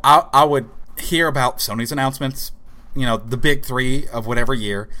 I would hear about Sony's announcements, the big three of whatever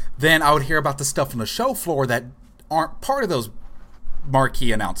year. Then I would hear about the stuff on the show floor that aren't part of those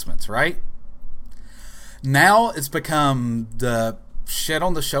marquee announcements, right? Now it's become the shit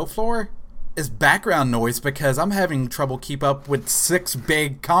on the show floor is background noise because I'm having trouble keep up with 6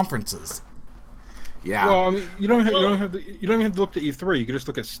 big conferences. Yeah. Well, I mean, you don't even have to look to E3. You can just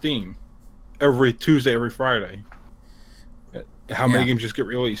look at Steam every Tuesday, every Friday. How many games just get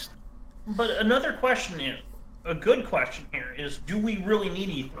released? But another question here, a good question here, is do we really need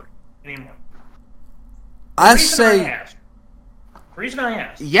E3 anymore? The reason I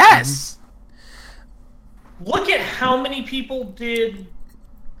asked. Yes! Look at how many people did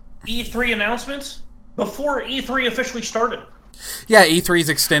E3 announcements before E3 officially started. Yeah, E3's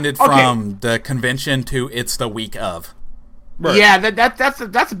extended from the convention to it's the week of. Right. Yeah,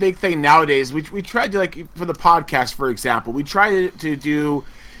 that's a big thing nowadays. We tried to, like, for the podcast, for example, we tried to do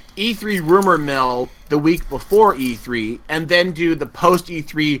E3 rumor mill the week before E3, and then do the post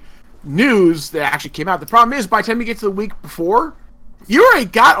E3 news that actually came out. The problem is, by the time you get to the week before, you already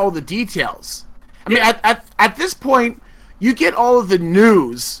got all the details. I mean, at this point, you get all of the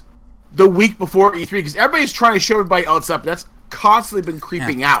news the week before E3 because everybody's trying to show everybody else up. That's constantly been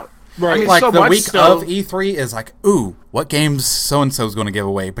creeping out. Right. I mean, like, the week of E3 is like, ooh, what games so-and-so is going to give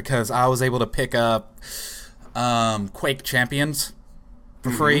away? Because I was able to pick up Quake Champions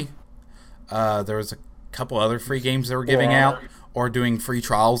for free. There was a couple other free games they were giving out or doing free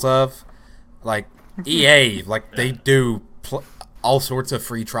trials of. Like, EA, like, they do all sorts of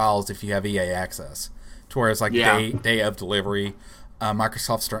free trials if you have EA access. To where it's like day of delivery.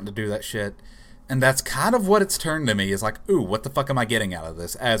 Microsoft's starting to do that shit. And that's kind of what it's turned to me, is like, ooh, what the fuck am I getting out of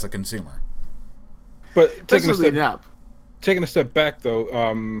this as a consumer? But taking a step back,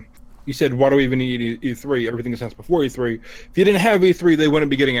 though, you said, why do we even need E3? Everything is announced before E3. If you didn't have E3, they wouldn't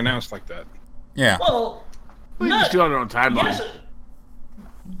be getting announced like that. Yeah. Well, they just do it on their own timeline.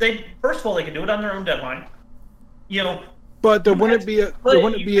 Yes, first of all, they can do it on their own deadline. But there wouldn't be a.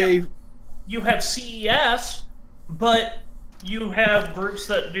 You have CES, but you have groups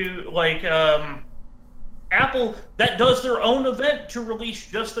that do, like, Apple, that does their own event to release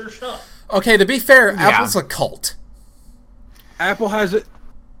just their stuff. Okay, to be fair, Apple's a cult. Apple has it.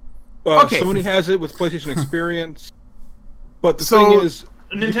 Sony has it with PlayStation Experience. But the thing is,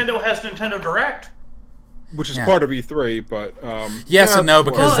 Nintendo has Nintendo Direct, which is part of E3. But yes and no,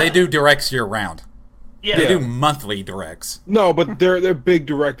 because they do directs year round. Yeah. They do monthly directs. No, but their big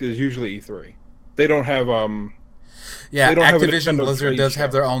direct is usually E3. They don't have Yeah, Activision Blizzard does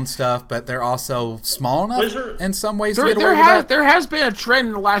have their own stuff, but they're also small enough in some ways to get away with that. There has been a trend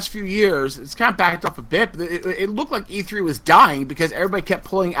in the last few years. It's kind of backed up a bit, but it looked like E3 was dying because everybody kept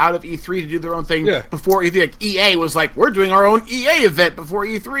pulling out of E3 to do their own thing before E3. Like, EA was like, we're doing our own EA event before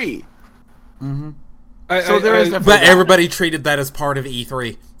E3. Mm-hmm. But everybody treated that as part of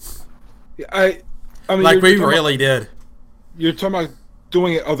E3. I mean, like, we really did. You're talking about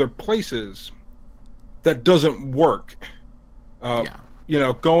doing it other places. that doesn't work.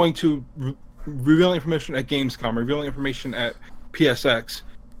 Going to revealing information at Gamescom, revealing information at PSX,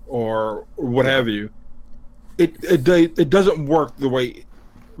 or what have you, it doesn't work the way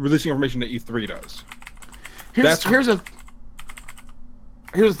releasing information at E3 does. Here's the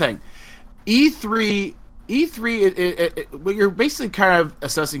thing. E3, what you're basically kind of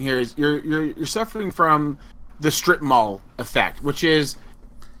assessing here is you're suffering from the strip mall effect, which is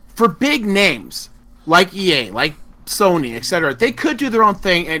for big names like EA, like Sony, etc. They could do their own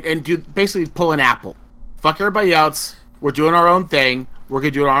thing and do basically pull an Apple. Fuck everybody else. We're doing our own thing. We're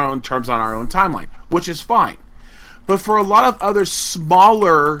gonna do it on our own terms on our own timeline, which is fine. But for a lot of other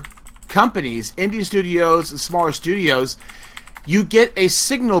smaller companies, indie studios and smaller studios, you get a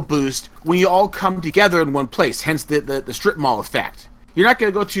signal boost when you all come together in one place, hence the strip mall effect. You're not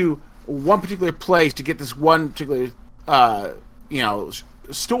going to go to one particular place to get this one particular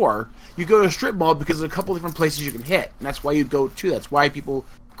store. You go to a strip mall because there's a couple different places you can hit, and that's why you go to. That's why people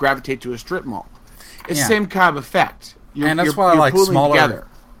gravitate to a strip mall. It's the same kind of effect. That's why like smaller together.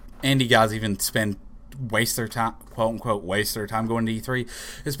 Indie guys even waste their time, quote unquote, waste their time going to E3,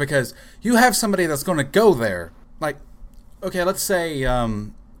 is because you have somebody that's going to go there. Like, okay, let's say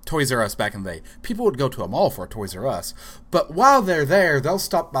Toys R Us back in the day. People would go to a mall for a Toys R Us, but while they're there, they'll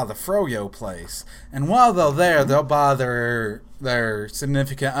stop by the Froyo place, and while they're there, they'll buy their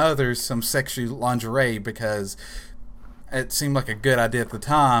significant others some sexy lingerie because it seemed like a good idea at the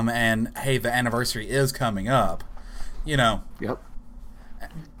time, and hey, the anniversary is coming up, Yep.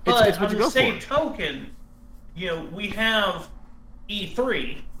 But on the same token, we have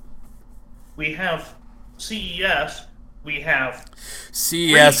E3, we have CES, we have...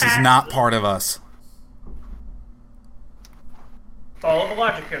 CES is not part of us. Follow the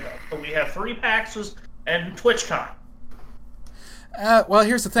logic here, though. But we have 3 PAXs and TwitchCon. Well,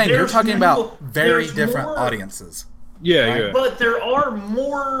 here's the thing. You're talking about very different audiences. Yeah. But there are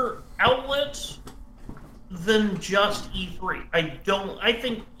more outlets than just E3. I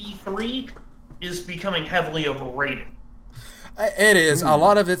think E3 is becoming heavily overrated. It is. A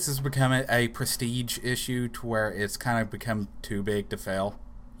lot of it is becoming a prestige issue to where it's kind of become too big to fail,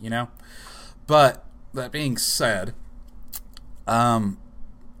 But that being said, I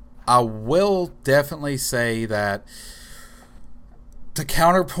will definitely say that to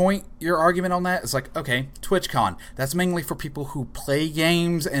counterpoint your argument on that, it's like, okay, TwitchCon, that's mainly for people who play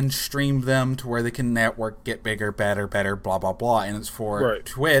games and stream them to where they can network, get bigger, better, blah, blah, blah. And it's for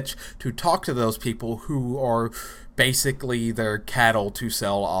Twitch to talk to those people who are basically their cattle to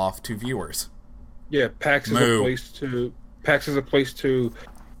sell off to viewers. Yeah, PAX is a place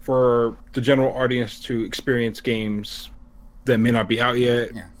for the general audience to experience games that may not be out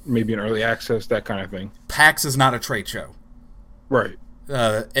yet, maybe in early access, that kind of thing. PAX is not a trade show. Right.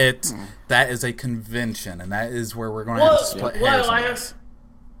 That is a convention, and that is where we're going to have to split hairs.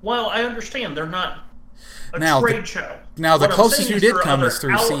 Well, I understand they're not a trade show. Now, the closest you did come is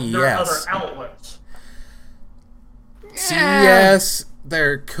through CES. There are other outlets. CES,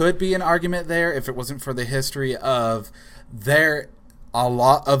 there could be an argument there if it wasn't for the history of a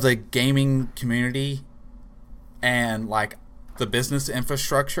lot of the gaming community and like the business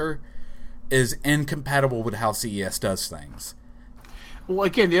infrastructure is incompatible with how CES does things. Well,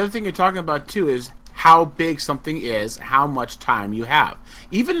 again, the other thing you're talking about, too, is how big something is, how much time you have.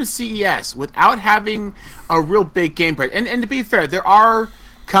 Even in CES, without having a real big game break, and to be fair, there are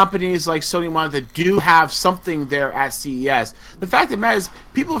companies like Sony and Monitor that do have something there at CES. The fact of the matter is,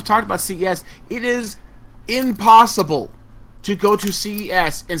 people have talked about CES. It is impossible to go to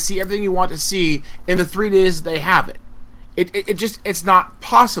CES and see everything you want to see in the 3 days they have it. It's not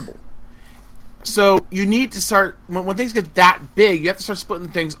possible. So you need to start, when things get that big, you have to start splitting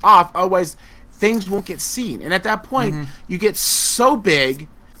things off, otherwise things won't get seen. And at that point, you get so big,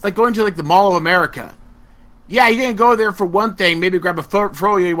 like going to like the Mall of America. Yeah, you're going to go there for one thing, maybe grab a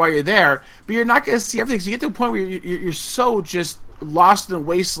froyo while you're there, but you're not going to see everything. So you get to a point where you're so just lost in the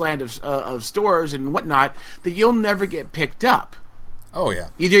wasteland of stores and whatnot that you'll never get picked up. Oh, yeah.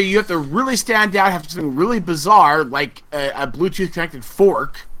 Either you have to really stand out, have something really bizarre, like a Bluetooth-connected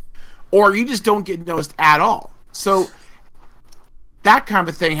fork, or you just don't get noticed at all. So that kind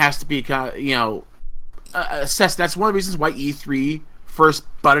of thing has to be assessed. That's one of the reasons why E3 first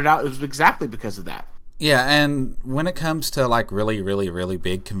butted out. It was exactly because of that. Yeah, and when it comes to like really, really, really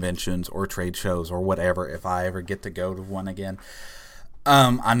big conventions or trade shows or whatever, if I ever get to go to one again,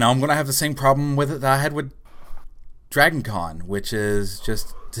 I know I'm going to have the same problem with it that I had with Dragon Con, which is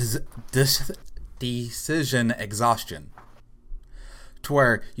just decision exhaustion. To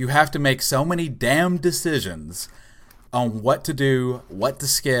where you have to make so many damn decisions on what to do, what to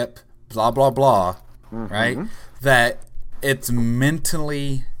skip, blah, blah, blah, right? That it's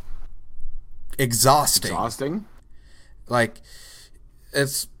mentally exhausting. Like,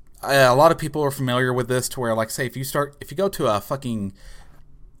 it's a lot of people are familiar with this to where, like, say if you go to a fucking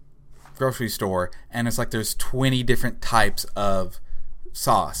grocery store and it's like there's 20 different types of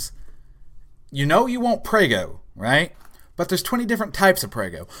sauce. You know you want Prego, right? But there's 20 different types of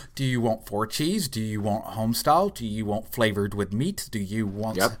Prego. Do you want 4 cheese? Do you want homestyle? Do you want flavored with meat? Do you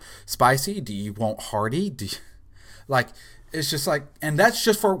want spicy? Do you want hearty? Like, it's just like, and that's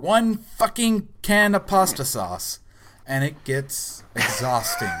just for one fucking can of pasta sauce, and it gets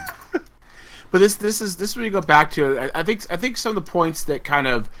exhausting. But this is where you go back to. I think some of the points that kind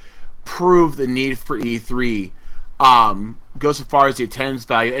of prove the need for E3 go so far as the attendance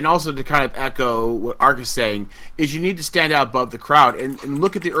value, and also to kind of echo what Ark is saying, is you need to stand out above the crowd. And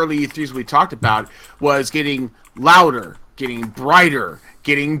look at the early E3s we talked about, was getting louder, getting brighter,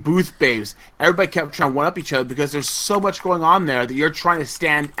 getting booth babes. Everybody kept trying to one-up each other because there's so much going on there that you're trying to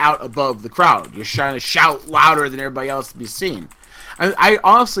stand out above the crowd. You're trying to shout louder than everybody else to be seen. I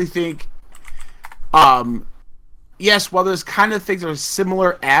honestly think, yes, while there's kind of things that are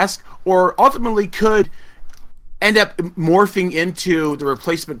similar-esque, or ultimately could end up morphing into the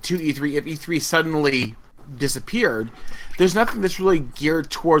replacement to E3 if E3 suddenly disappeared, there's nothing that's really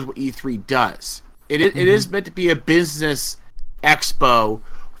geared towards what E3 does. It is meant to be a business expo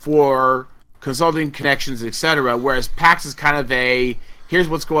for consulting, connections, etc., whereas PAX is kind of a, here's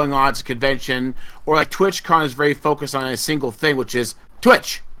what's going on, it's a convention, or like TwitchCon is very focused on a single thing, which is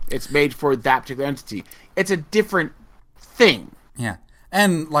Twitch. It's made for that particular entity. It's a different thing. Yeah.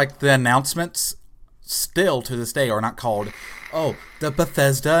 And, like, the announcements still to this day are not called, the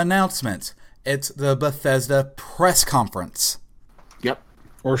Bethesda announcements. It's the Bethesda press conference. Yep.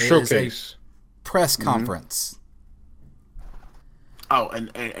 Or showcase. Press conference. Oh,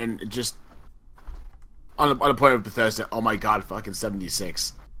 and just on the point of Bethesda, oh my god, fucking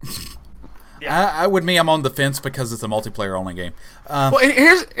 76. Yeah. I'm on the fence because it's a multiplayer only game. Well, and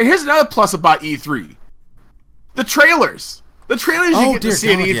here's another plus about E3. The trailers. The trailers you get to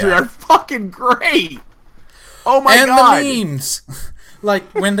see in E3 are fucking great. Oh my god. And the memes. Like,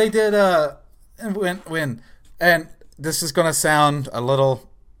 when they did, and this is going to sound a little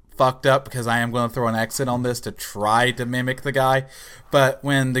fucked up because I am going to throw an accent on this to try to mimic the guy, but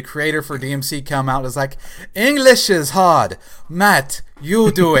when the creator for DMC come out, is like, English is hard, Matt,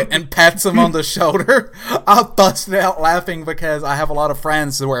 you do it, and pats him on the shoulder, I busted out laughing because I have a lot of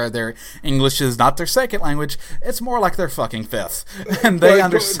friends where their English is not their second language, it's more like their fucking fifth, and they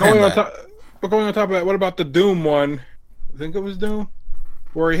understand that. Going on top of that, what about the Doom one? I think it was Doom,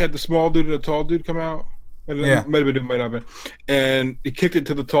 where he had the small dude and the tall dude come out. Yeah. Might have been. And he kicked it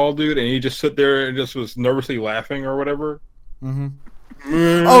to the tall dude, and he just stood there and just was nervously laughing or whatever.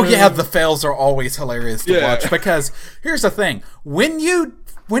 Mm-hmm. Oh, yeah, the fails are always hilarious to watch. Because, here's the thing. When you're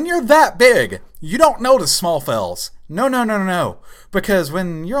that big, you don't notice small fails. No. Because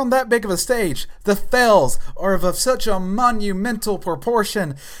when you're on that big of a stage, the fails are of such a monumental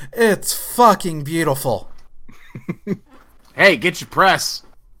proportion, it's fucking beautiful. Hey, get your press.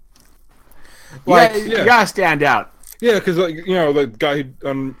 Like, you gotta stand out. Yeah, because the guy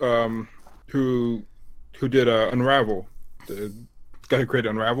who did Unravel, the guy who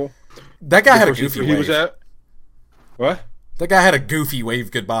created Unravel. That guy had a goofy wave. He was at what? That guy had a goofy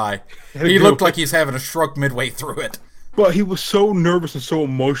wave goodbye. He looked like he's having a stroke midway through it. Well, he was so nervous and so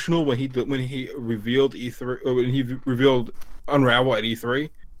emotional when he revealed E3, when he revealed Unravel at E3,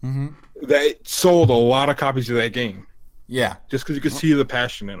 that it sold a lot of copies of that game. Yeah, just because you could see the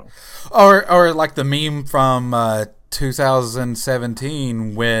passion in them. Or like the meme from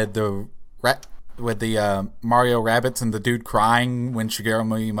 2017 with the Mario rabbits and the dude crying when Shigeru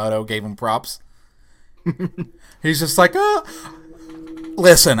Miyamoto gave him props. He's just like,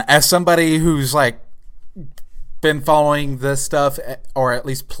 listen, as somebody who's like been following this stuff, or at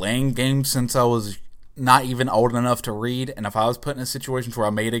least playing games since I was not even old enough to read, and if I was put in a situation where I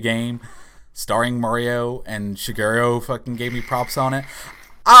made a game starring Mario and Shigeru fucking gave me props on it,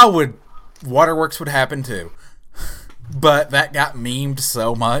 Waterworks would happen too. But that got memed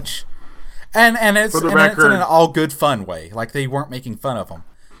so much. And it's in an all good fun way. Like, they weren't making fun of him.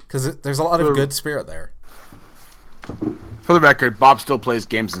 Because there's a lot of good spirit there. For the record, Bob still plays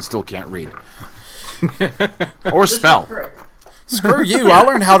games and still can't read. Or spell. Screw you, I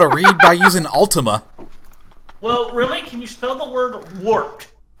learned how to read by using Ultima. Well, really? Can you spell the word warped?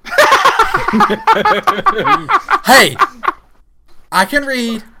 Hey, I can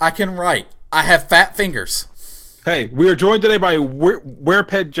read, I can write. I have fat fingers. Hey, we are joined today by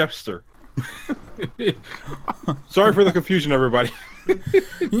Wereped Jester. Sorry for the confusion, everybody.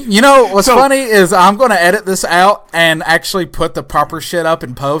 You know what's funny is I'm going to edit this out and actually put the proper shit up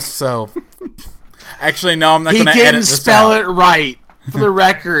in post. So, actually, no, I'm not going to edit this out. He didn't spell it right, for the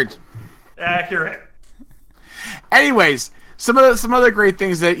record. Accurate. Anyways, some other great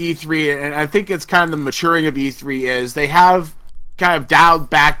things that E3, and I think it's kind of the maturing of E3, is they have kind of dialed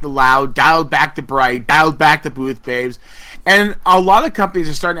back the loud, dialed back the bright, dialed back the booth babes, and a lot of companies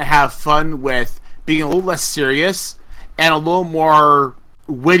are starting to have fun with being a little less serious and a little more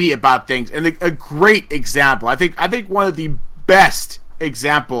witty about things. And a great example, I think one of the best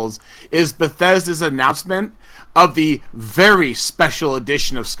examples is Bethesda's announcement of the very special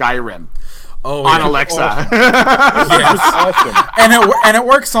edition of Skyrim on Alexa. Awesome. Yes. Awesome. And it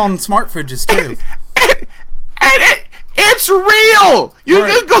works on smart fridges too. And it's real. You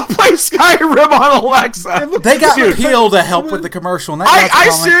can go play Skyrim on Alexa. They got Peel to help with the commercial. And I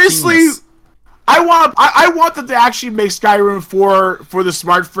seriously, genius. I want them to actually make Skyrim for the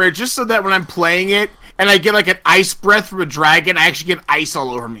smart fridge, just so that when I'm playing it and I get like an ice breath from a dragon, I actually get ice all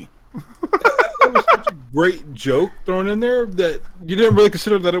over me. That was such a great joke thrown in there that you didn't really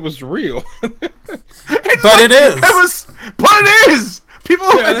consider that it was real. But it is. But it is. People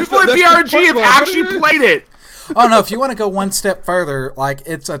at BRG have actually played it. Oh no! If you want to go one step further, like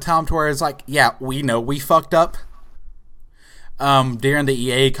it's a time to where it's like, yeah, we know we fucked up. During the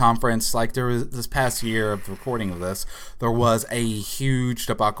EA conference, like there was this past year of recording of this, there was a huge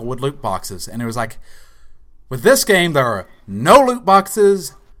debacle with loot boxes, and it was like, with this game, there are no loot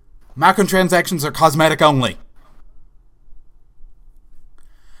boxes. Microtransactions are cosmetic only.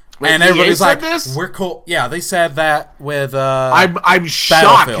 Wait, and everybody's EA like, said this? "We're cool." Yeah, they said that with. I'm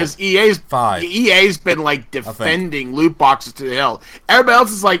shocked because EA's been like defending loot boxes to the hill. Everybody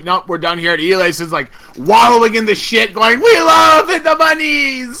else is like, "Nope, we're done here." And EA is like wallowing in the shit, going, "We love it, the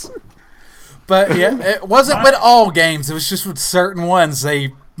monies." But yeah, it wasn't with all games. It was just with certain ones.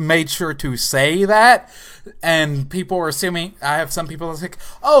 They made sure to say that, and people were assuming. I have some people that's like,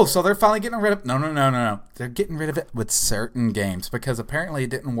 "Oh, so they're finally getting rid of." No. They're getting rid of it with certain games because apparently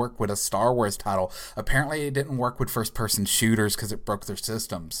it didn't work with a Star Wars title. Apparently it didn't work with first-person shooters because it broke their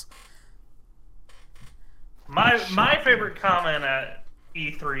systems. My favorite comment at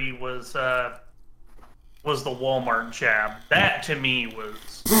E3 was the Walmart jab. That to me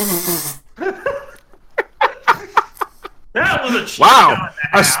was. That was a cheap shot.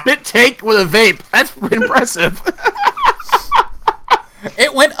 A spit take with a vape. That's pretty impressive.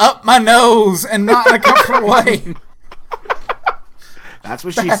 It went up my nose and not in a comfortable way. That's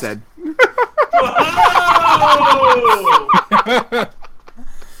what she said.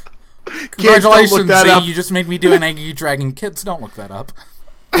 Congratulations, Z. You just made me do an Angry Dragon. Kids, don't look that up.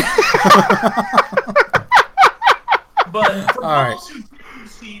 But for those who didn't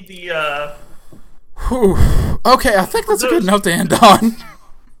see the... Okay, I think that's a good note to end on.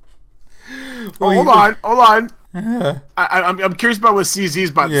 Hold on. I'm curious about what CZ's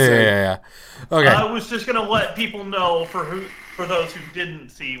about to say. Yeah. Okay. I was just gonna let people know for those who didn't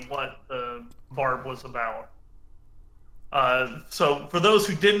see what the Barb was about. So for those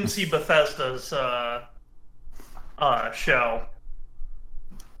who didn't see Bethesda's show,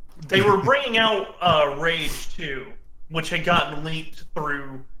 they were bringing out Rage 2, which had gotten leaked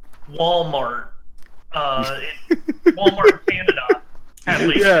through Walmart. Walmart Canada had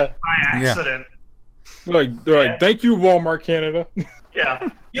leaked by accident. They're like, thank you, Walmart Canada. Yeah.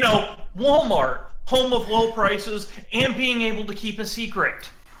 You know, Walmart, home of low prices and being able to keep a secret.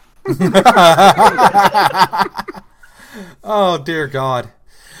 Oh, dear God.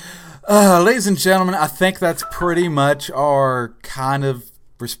 Ladies and gentlemen, I think that's pretty much our kind of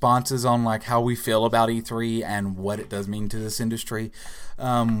responses on like how we feel about E3 and what it does mean to this industry.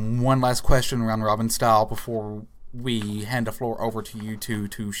 One last question round robin style before we hand the floor over to you two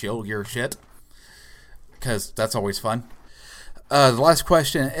to shill your shit, because that's always fun. The last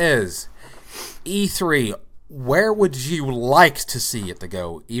question is, E3, where would you like to see it to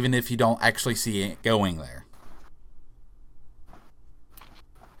go, even if you don't actually see it going there?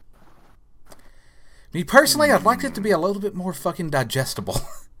 Me personally, I'd like it to be a little bit more fucking digestible.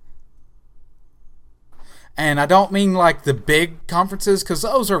 And I don't mean like the big conferences, because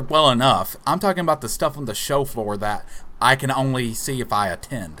those are well enough. I'm talking about the stuff on the show floor that I can only see if I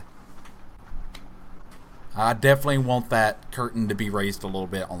attend. I definitely want that curtain to be raised a little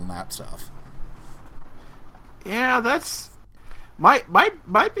bit on that stuff. Yeah, that's my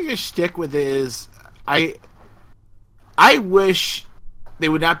biggest shtick with it is I wish they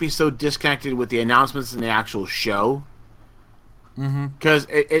would not be so disconnected with the announcements and the actual show. Because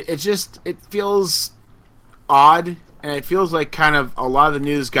it feels odd, and it feels like kind of a lot of the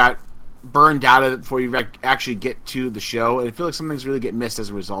news got burned out of it before you actually get to the show, and I feel like some things really get missed as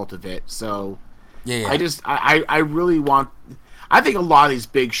a result of it. So, Yeah. I really want. I think a lot of these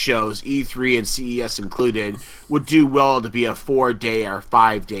big shows, E3 and CES included, would do well to be a 4-day or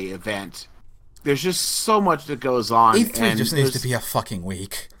 5-day event. There's just so much that goes on. E3 just needs to be a fucking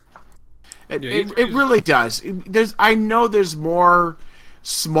week. It really does. I know there's more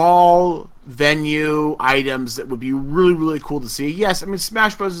small venue items that would be really, really cool to see. Yes, I mean,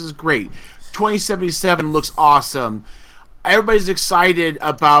 Smash Bros. Is great. 2077 looks awesome. Everybody's excited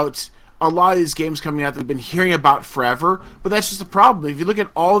about a lot of these games coming out that we've been hearing about forever, but that's just the problem. If you look at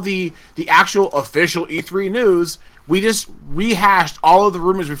all the actual official E3 news, we just rehashed all of the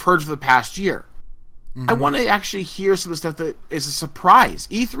rumors we've heard for the past year. Mm-hmm. I want to actually hear some of the stuff that is a surprise.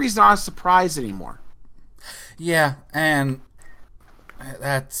 E3 is not a surprise anymore. Yeah, and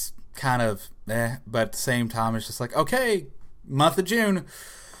that's kind of but at the same time, it's just like, okay, month of June,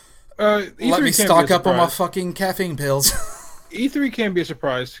 let me stock up on my fucking caffeine pills. E3 can be a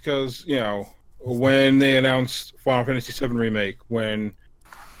surprise because, when they announced Final Fantasy VII Remake, when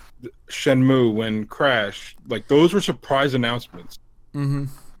Shenmue, when Crash, like, those were surprise announcements. Mm-hmm.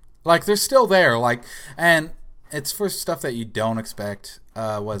 Like, they're still there, like, and it's for stuff that you don't expect.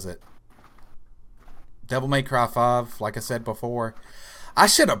 Was it Devil May Cry 5, like I said before? I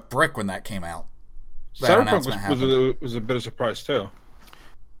should have brick when that came out. Cyberpunk was a bit of a surprise, too.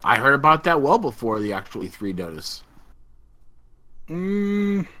 I heard about that well before the actual E3 notice.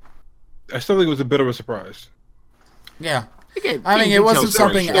 I still think it was a bit of a surprise. Yeah. I mean, it wasn't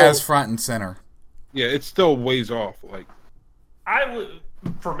something as front and center. Yeah, it's still ways off. Like,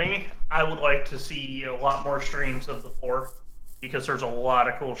 For me, I would like to see a lot more streams of the floor because there's a lot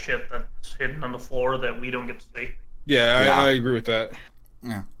of cool shit that's hidden on the floor that we don't get to see. Yeah, I agree with that.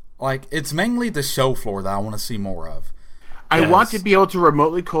 Yeah. Like, it's mainly the show floor that I want to see more of. I want to be able to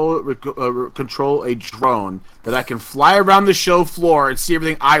remotely control a drone that I can fly around the show floor and see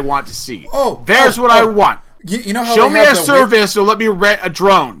everything I want to see. There's what I want. You know how show me a service or let me rent a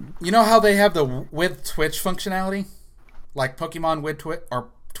drone. You know how they have the with Twitch functionality? Like Pokemon with Twitch, or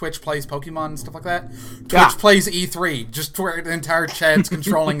Twitch plays Pokemon and stuff like that? Twitch plays E3, just where the entire chat's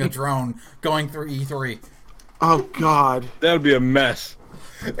controlling a drone going through E3. Oh, God. That would be a mess.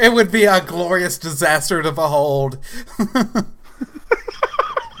 It would be a glorious disaster to behold.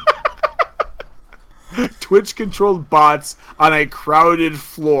 Twitch-controlled bots on a crowded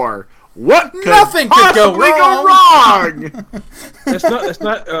floor. What could Nothing could go wrong? That's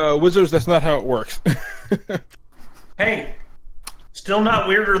not Wizards. That's not how it works. Hey, still not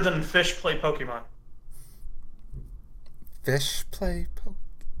weirder than fish play Pokemon. Fish play Pokemon?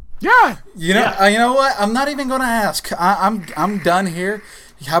 Yeah. You know what? I'm not even going to ask. I'm done here.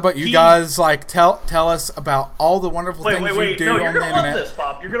 How about you guys tell us about all the wonderful things you do on the internet? You're gonna love this,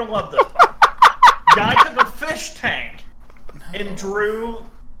 Bob. You're gonna love this, Bob. Guy took a fish tank and drew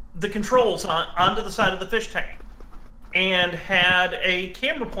the controls onto the side of the fish tank, and had a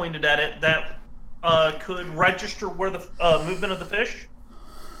camera pointed at it that could register where the movement of the fish.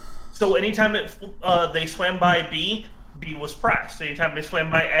 So anytime they swam by B was pressed. Anytime they swam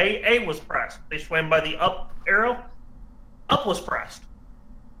by A was pressed. They swam by the up arrow, up was pressed.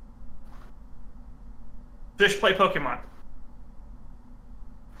 Fish play Pokemon.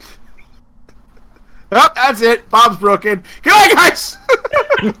 Oh, that's it. Bob's broken. Good night, guys.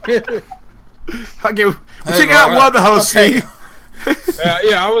 Okay, we'll check out one of the hosts. Okay.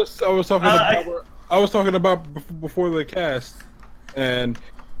 I was talking about before the cast, and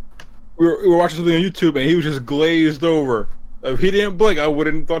we were watching something on YouTube, and he was just glazed over. If he didn't blink, I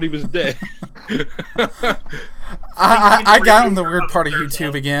wouldn't have thought he was dead. I got on the weird part of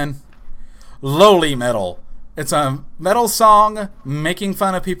YouTube again. Lowly Metal. It's a metal song making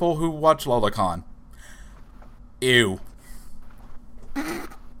fun of people who watch Lolicon. Ew.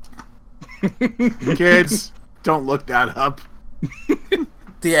 Kids, don't look that up.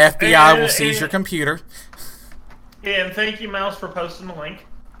 The FBI will seize your computer. And thank you, Mouse, for posting the link.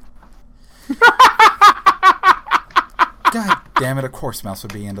 God damn it, of course Mouse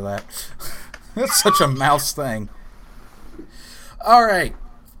would be into that. That's such a Mouse thing. Alright.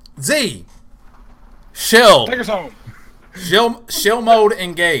 Z. Shill. Take us home. Shill mode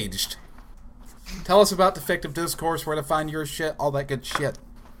engaged. Tell us about Defective Discourse, where to find your shit, all that good shit.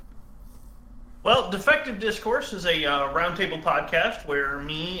 Well, Defective Discourse is a roundtable podcast where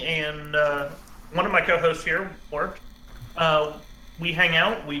me and one of my co-hosts here work. We hang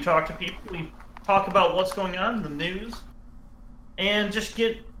out, we talk to people, we talk about what's going on in the news, and just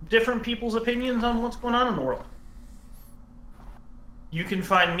get different people's opinions on what's going on in the world. You can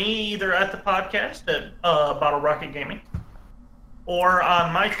find me either at the podcast at Bottle Rocket Gaming, or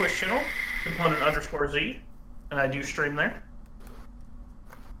on my Twitch channel, component_Z, and I do stream there.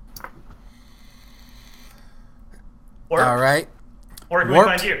 All right. Or can we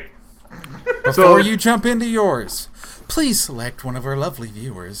find you? Before you jump into yours, please select one of our lovely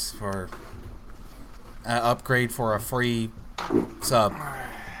viewers for an upgrade for a free sub.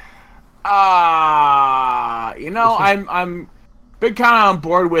 I'm been kind of on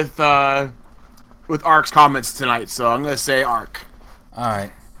board with Ark's comments tonight, so I'm gonna say Ark. All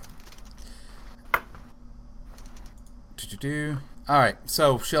right. All right.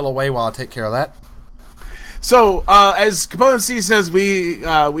 So shill away while I take care of that. So, as Component C says, we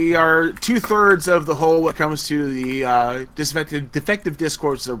are 2/3 of the whole when it comes to the defective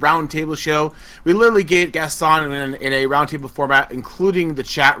discourse, a roundtable show. We literally get guests on in a roundtable format, including the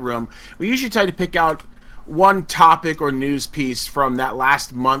chat room. We usually try to pick out one topic or news piece from that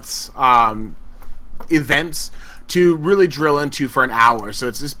last month's events to really drill into for an hour. So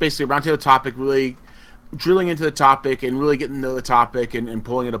it's just basically a roundtable topic, really drilling into the topic and really getting to know the topic and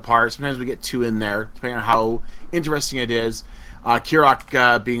pulling it apart. Sometimes we get two in there, depending on how interesting it is.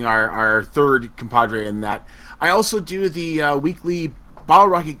 Kirok being our third compadre in that. I also do the weekly Bottle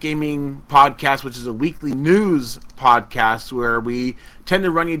Rocket Gaming podcast, which is a weekly news podcast where we tend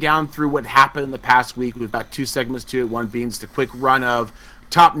to run you down through what happened in the past week. We've got two segments to it. One being just a quick run of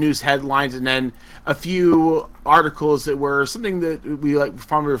top news headlines, and then a few articles that were something that we like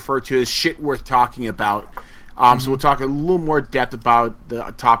fondly refer to as shit worth talking about. So we'll talk a little more depth about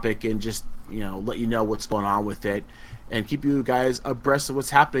the topic and just let you know what's going on with it and keep you guys abreast of what's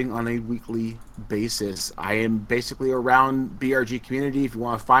happening on a weekly basis. I am basically around BRG community. If you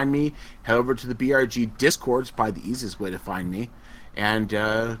want to find me, head over to the BRG Discord. It's probably the easiest way to find me, and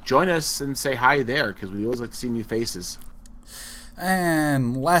join us and say hi there because we always like to see new faces.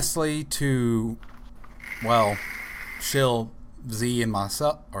 And lastly, Shill, Z and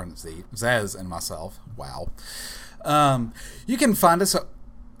myself, or Z, Zez and myself. Wow. You can find us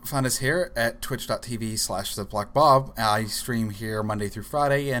here at twitch.tv/ZiplockBob. I stream here Monday through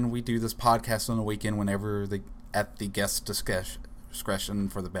Friday, and we do this podcast on the weekend whenever at the guest discretion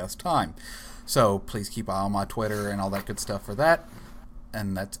for the best time. So please keep an eye on my Twitter and all that good stuff for that.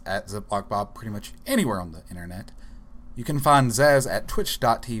 And that's at ZiplockBob pretty much anywhere on the internet. You can find Zez at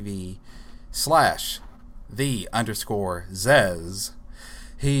twitch.tv/the_Zez.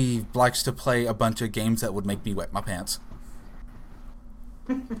 He likes to play a bunch of games that would make me wet my pants.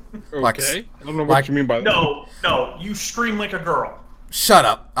 Okay. I don't know what you mean by that. No, you scream like a girl. Shut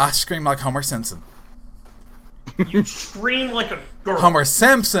up. I scream like Homer Simpson. You scream like a girl. Homer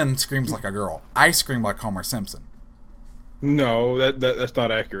Simpson screams like a girl. I scream like Homer Simpson. No, that's not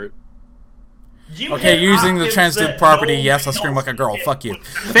accurate. Using the transitive property, yes, I scream like a girl. Fuck you.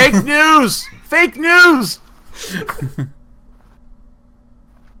 Fake news! Fake news!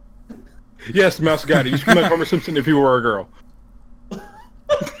 Yes, Mouse got it. You scream like Homer Simpson if you were a girl.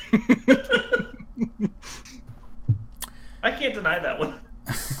 I can't deny that one.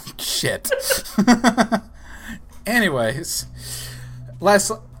 Shit. Anyways,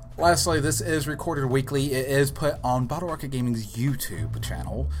 lastly, this is recorded weekly. It is put on Bottle Rocket Gaming's YouTube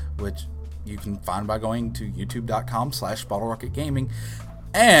channel, which you can find by going to youtube.com/BottleRocketGaming.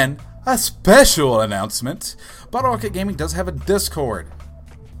 And a special announcement, Bottle Rocket Gaming does have a Discord.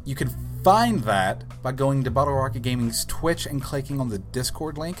 You can find that by going to Bottle Rocket Gaming's Twitch and clicking on the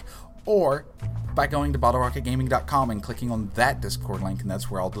Discord link, or by going to BottleRocketGaming.com and clicking on that Discord link, and that's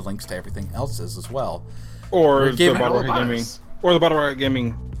where all the links to everything else is as well. Or the Bottle Rocket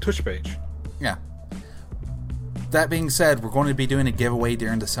Gaming Twitch page. Yeah. That being said, we're going to be doing a giveaway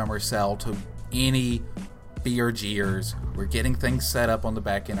during the summer sale to any BRGers. We're getting things set up on the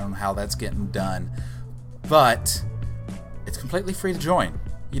back end on how that's getting done. But it's completely free to join.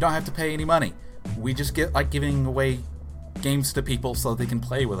 You don't have to pay any money. We just get like giving away games to people so they can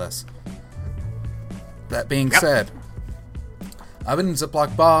play with us. That being said, I've been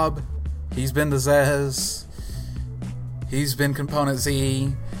Ziplock Bob. He's been the Zez. He's been Component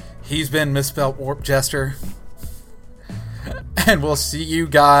Z. He's been Misspelt Warp Jester. And we'll see you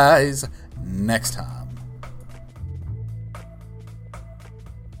guys next time.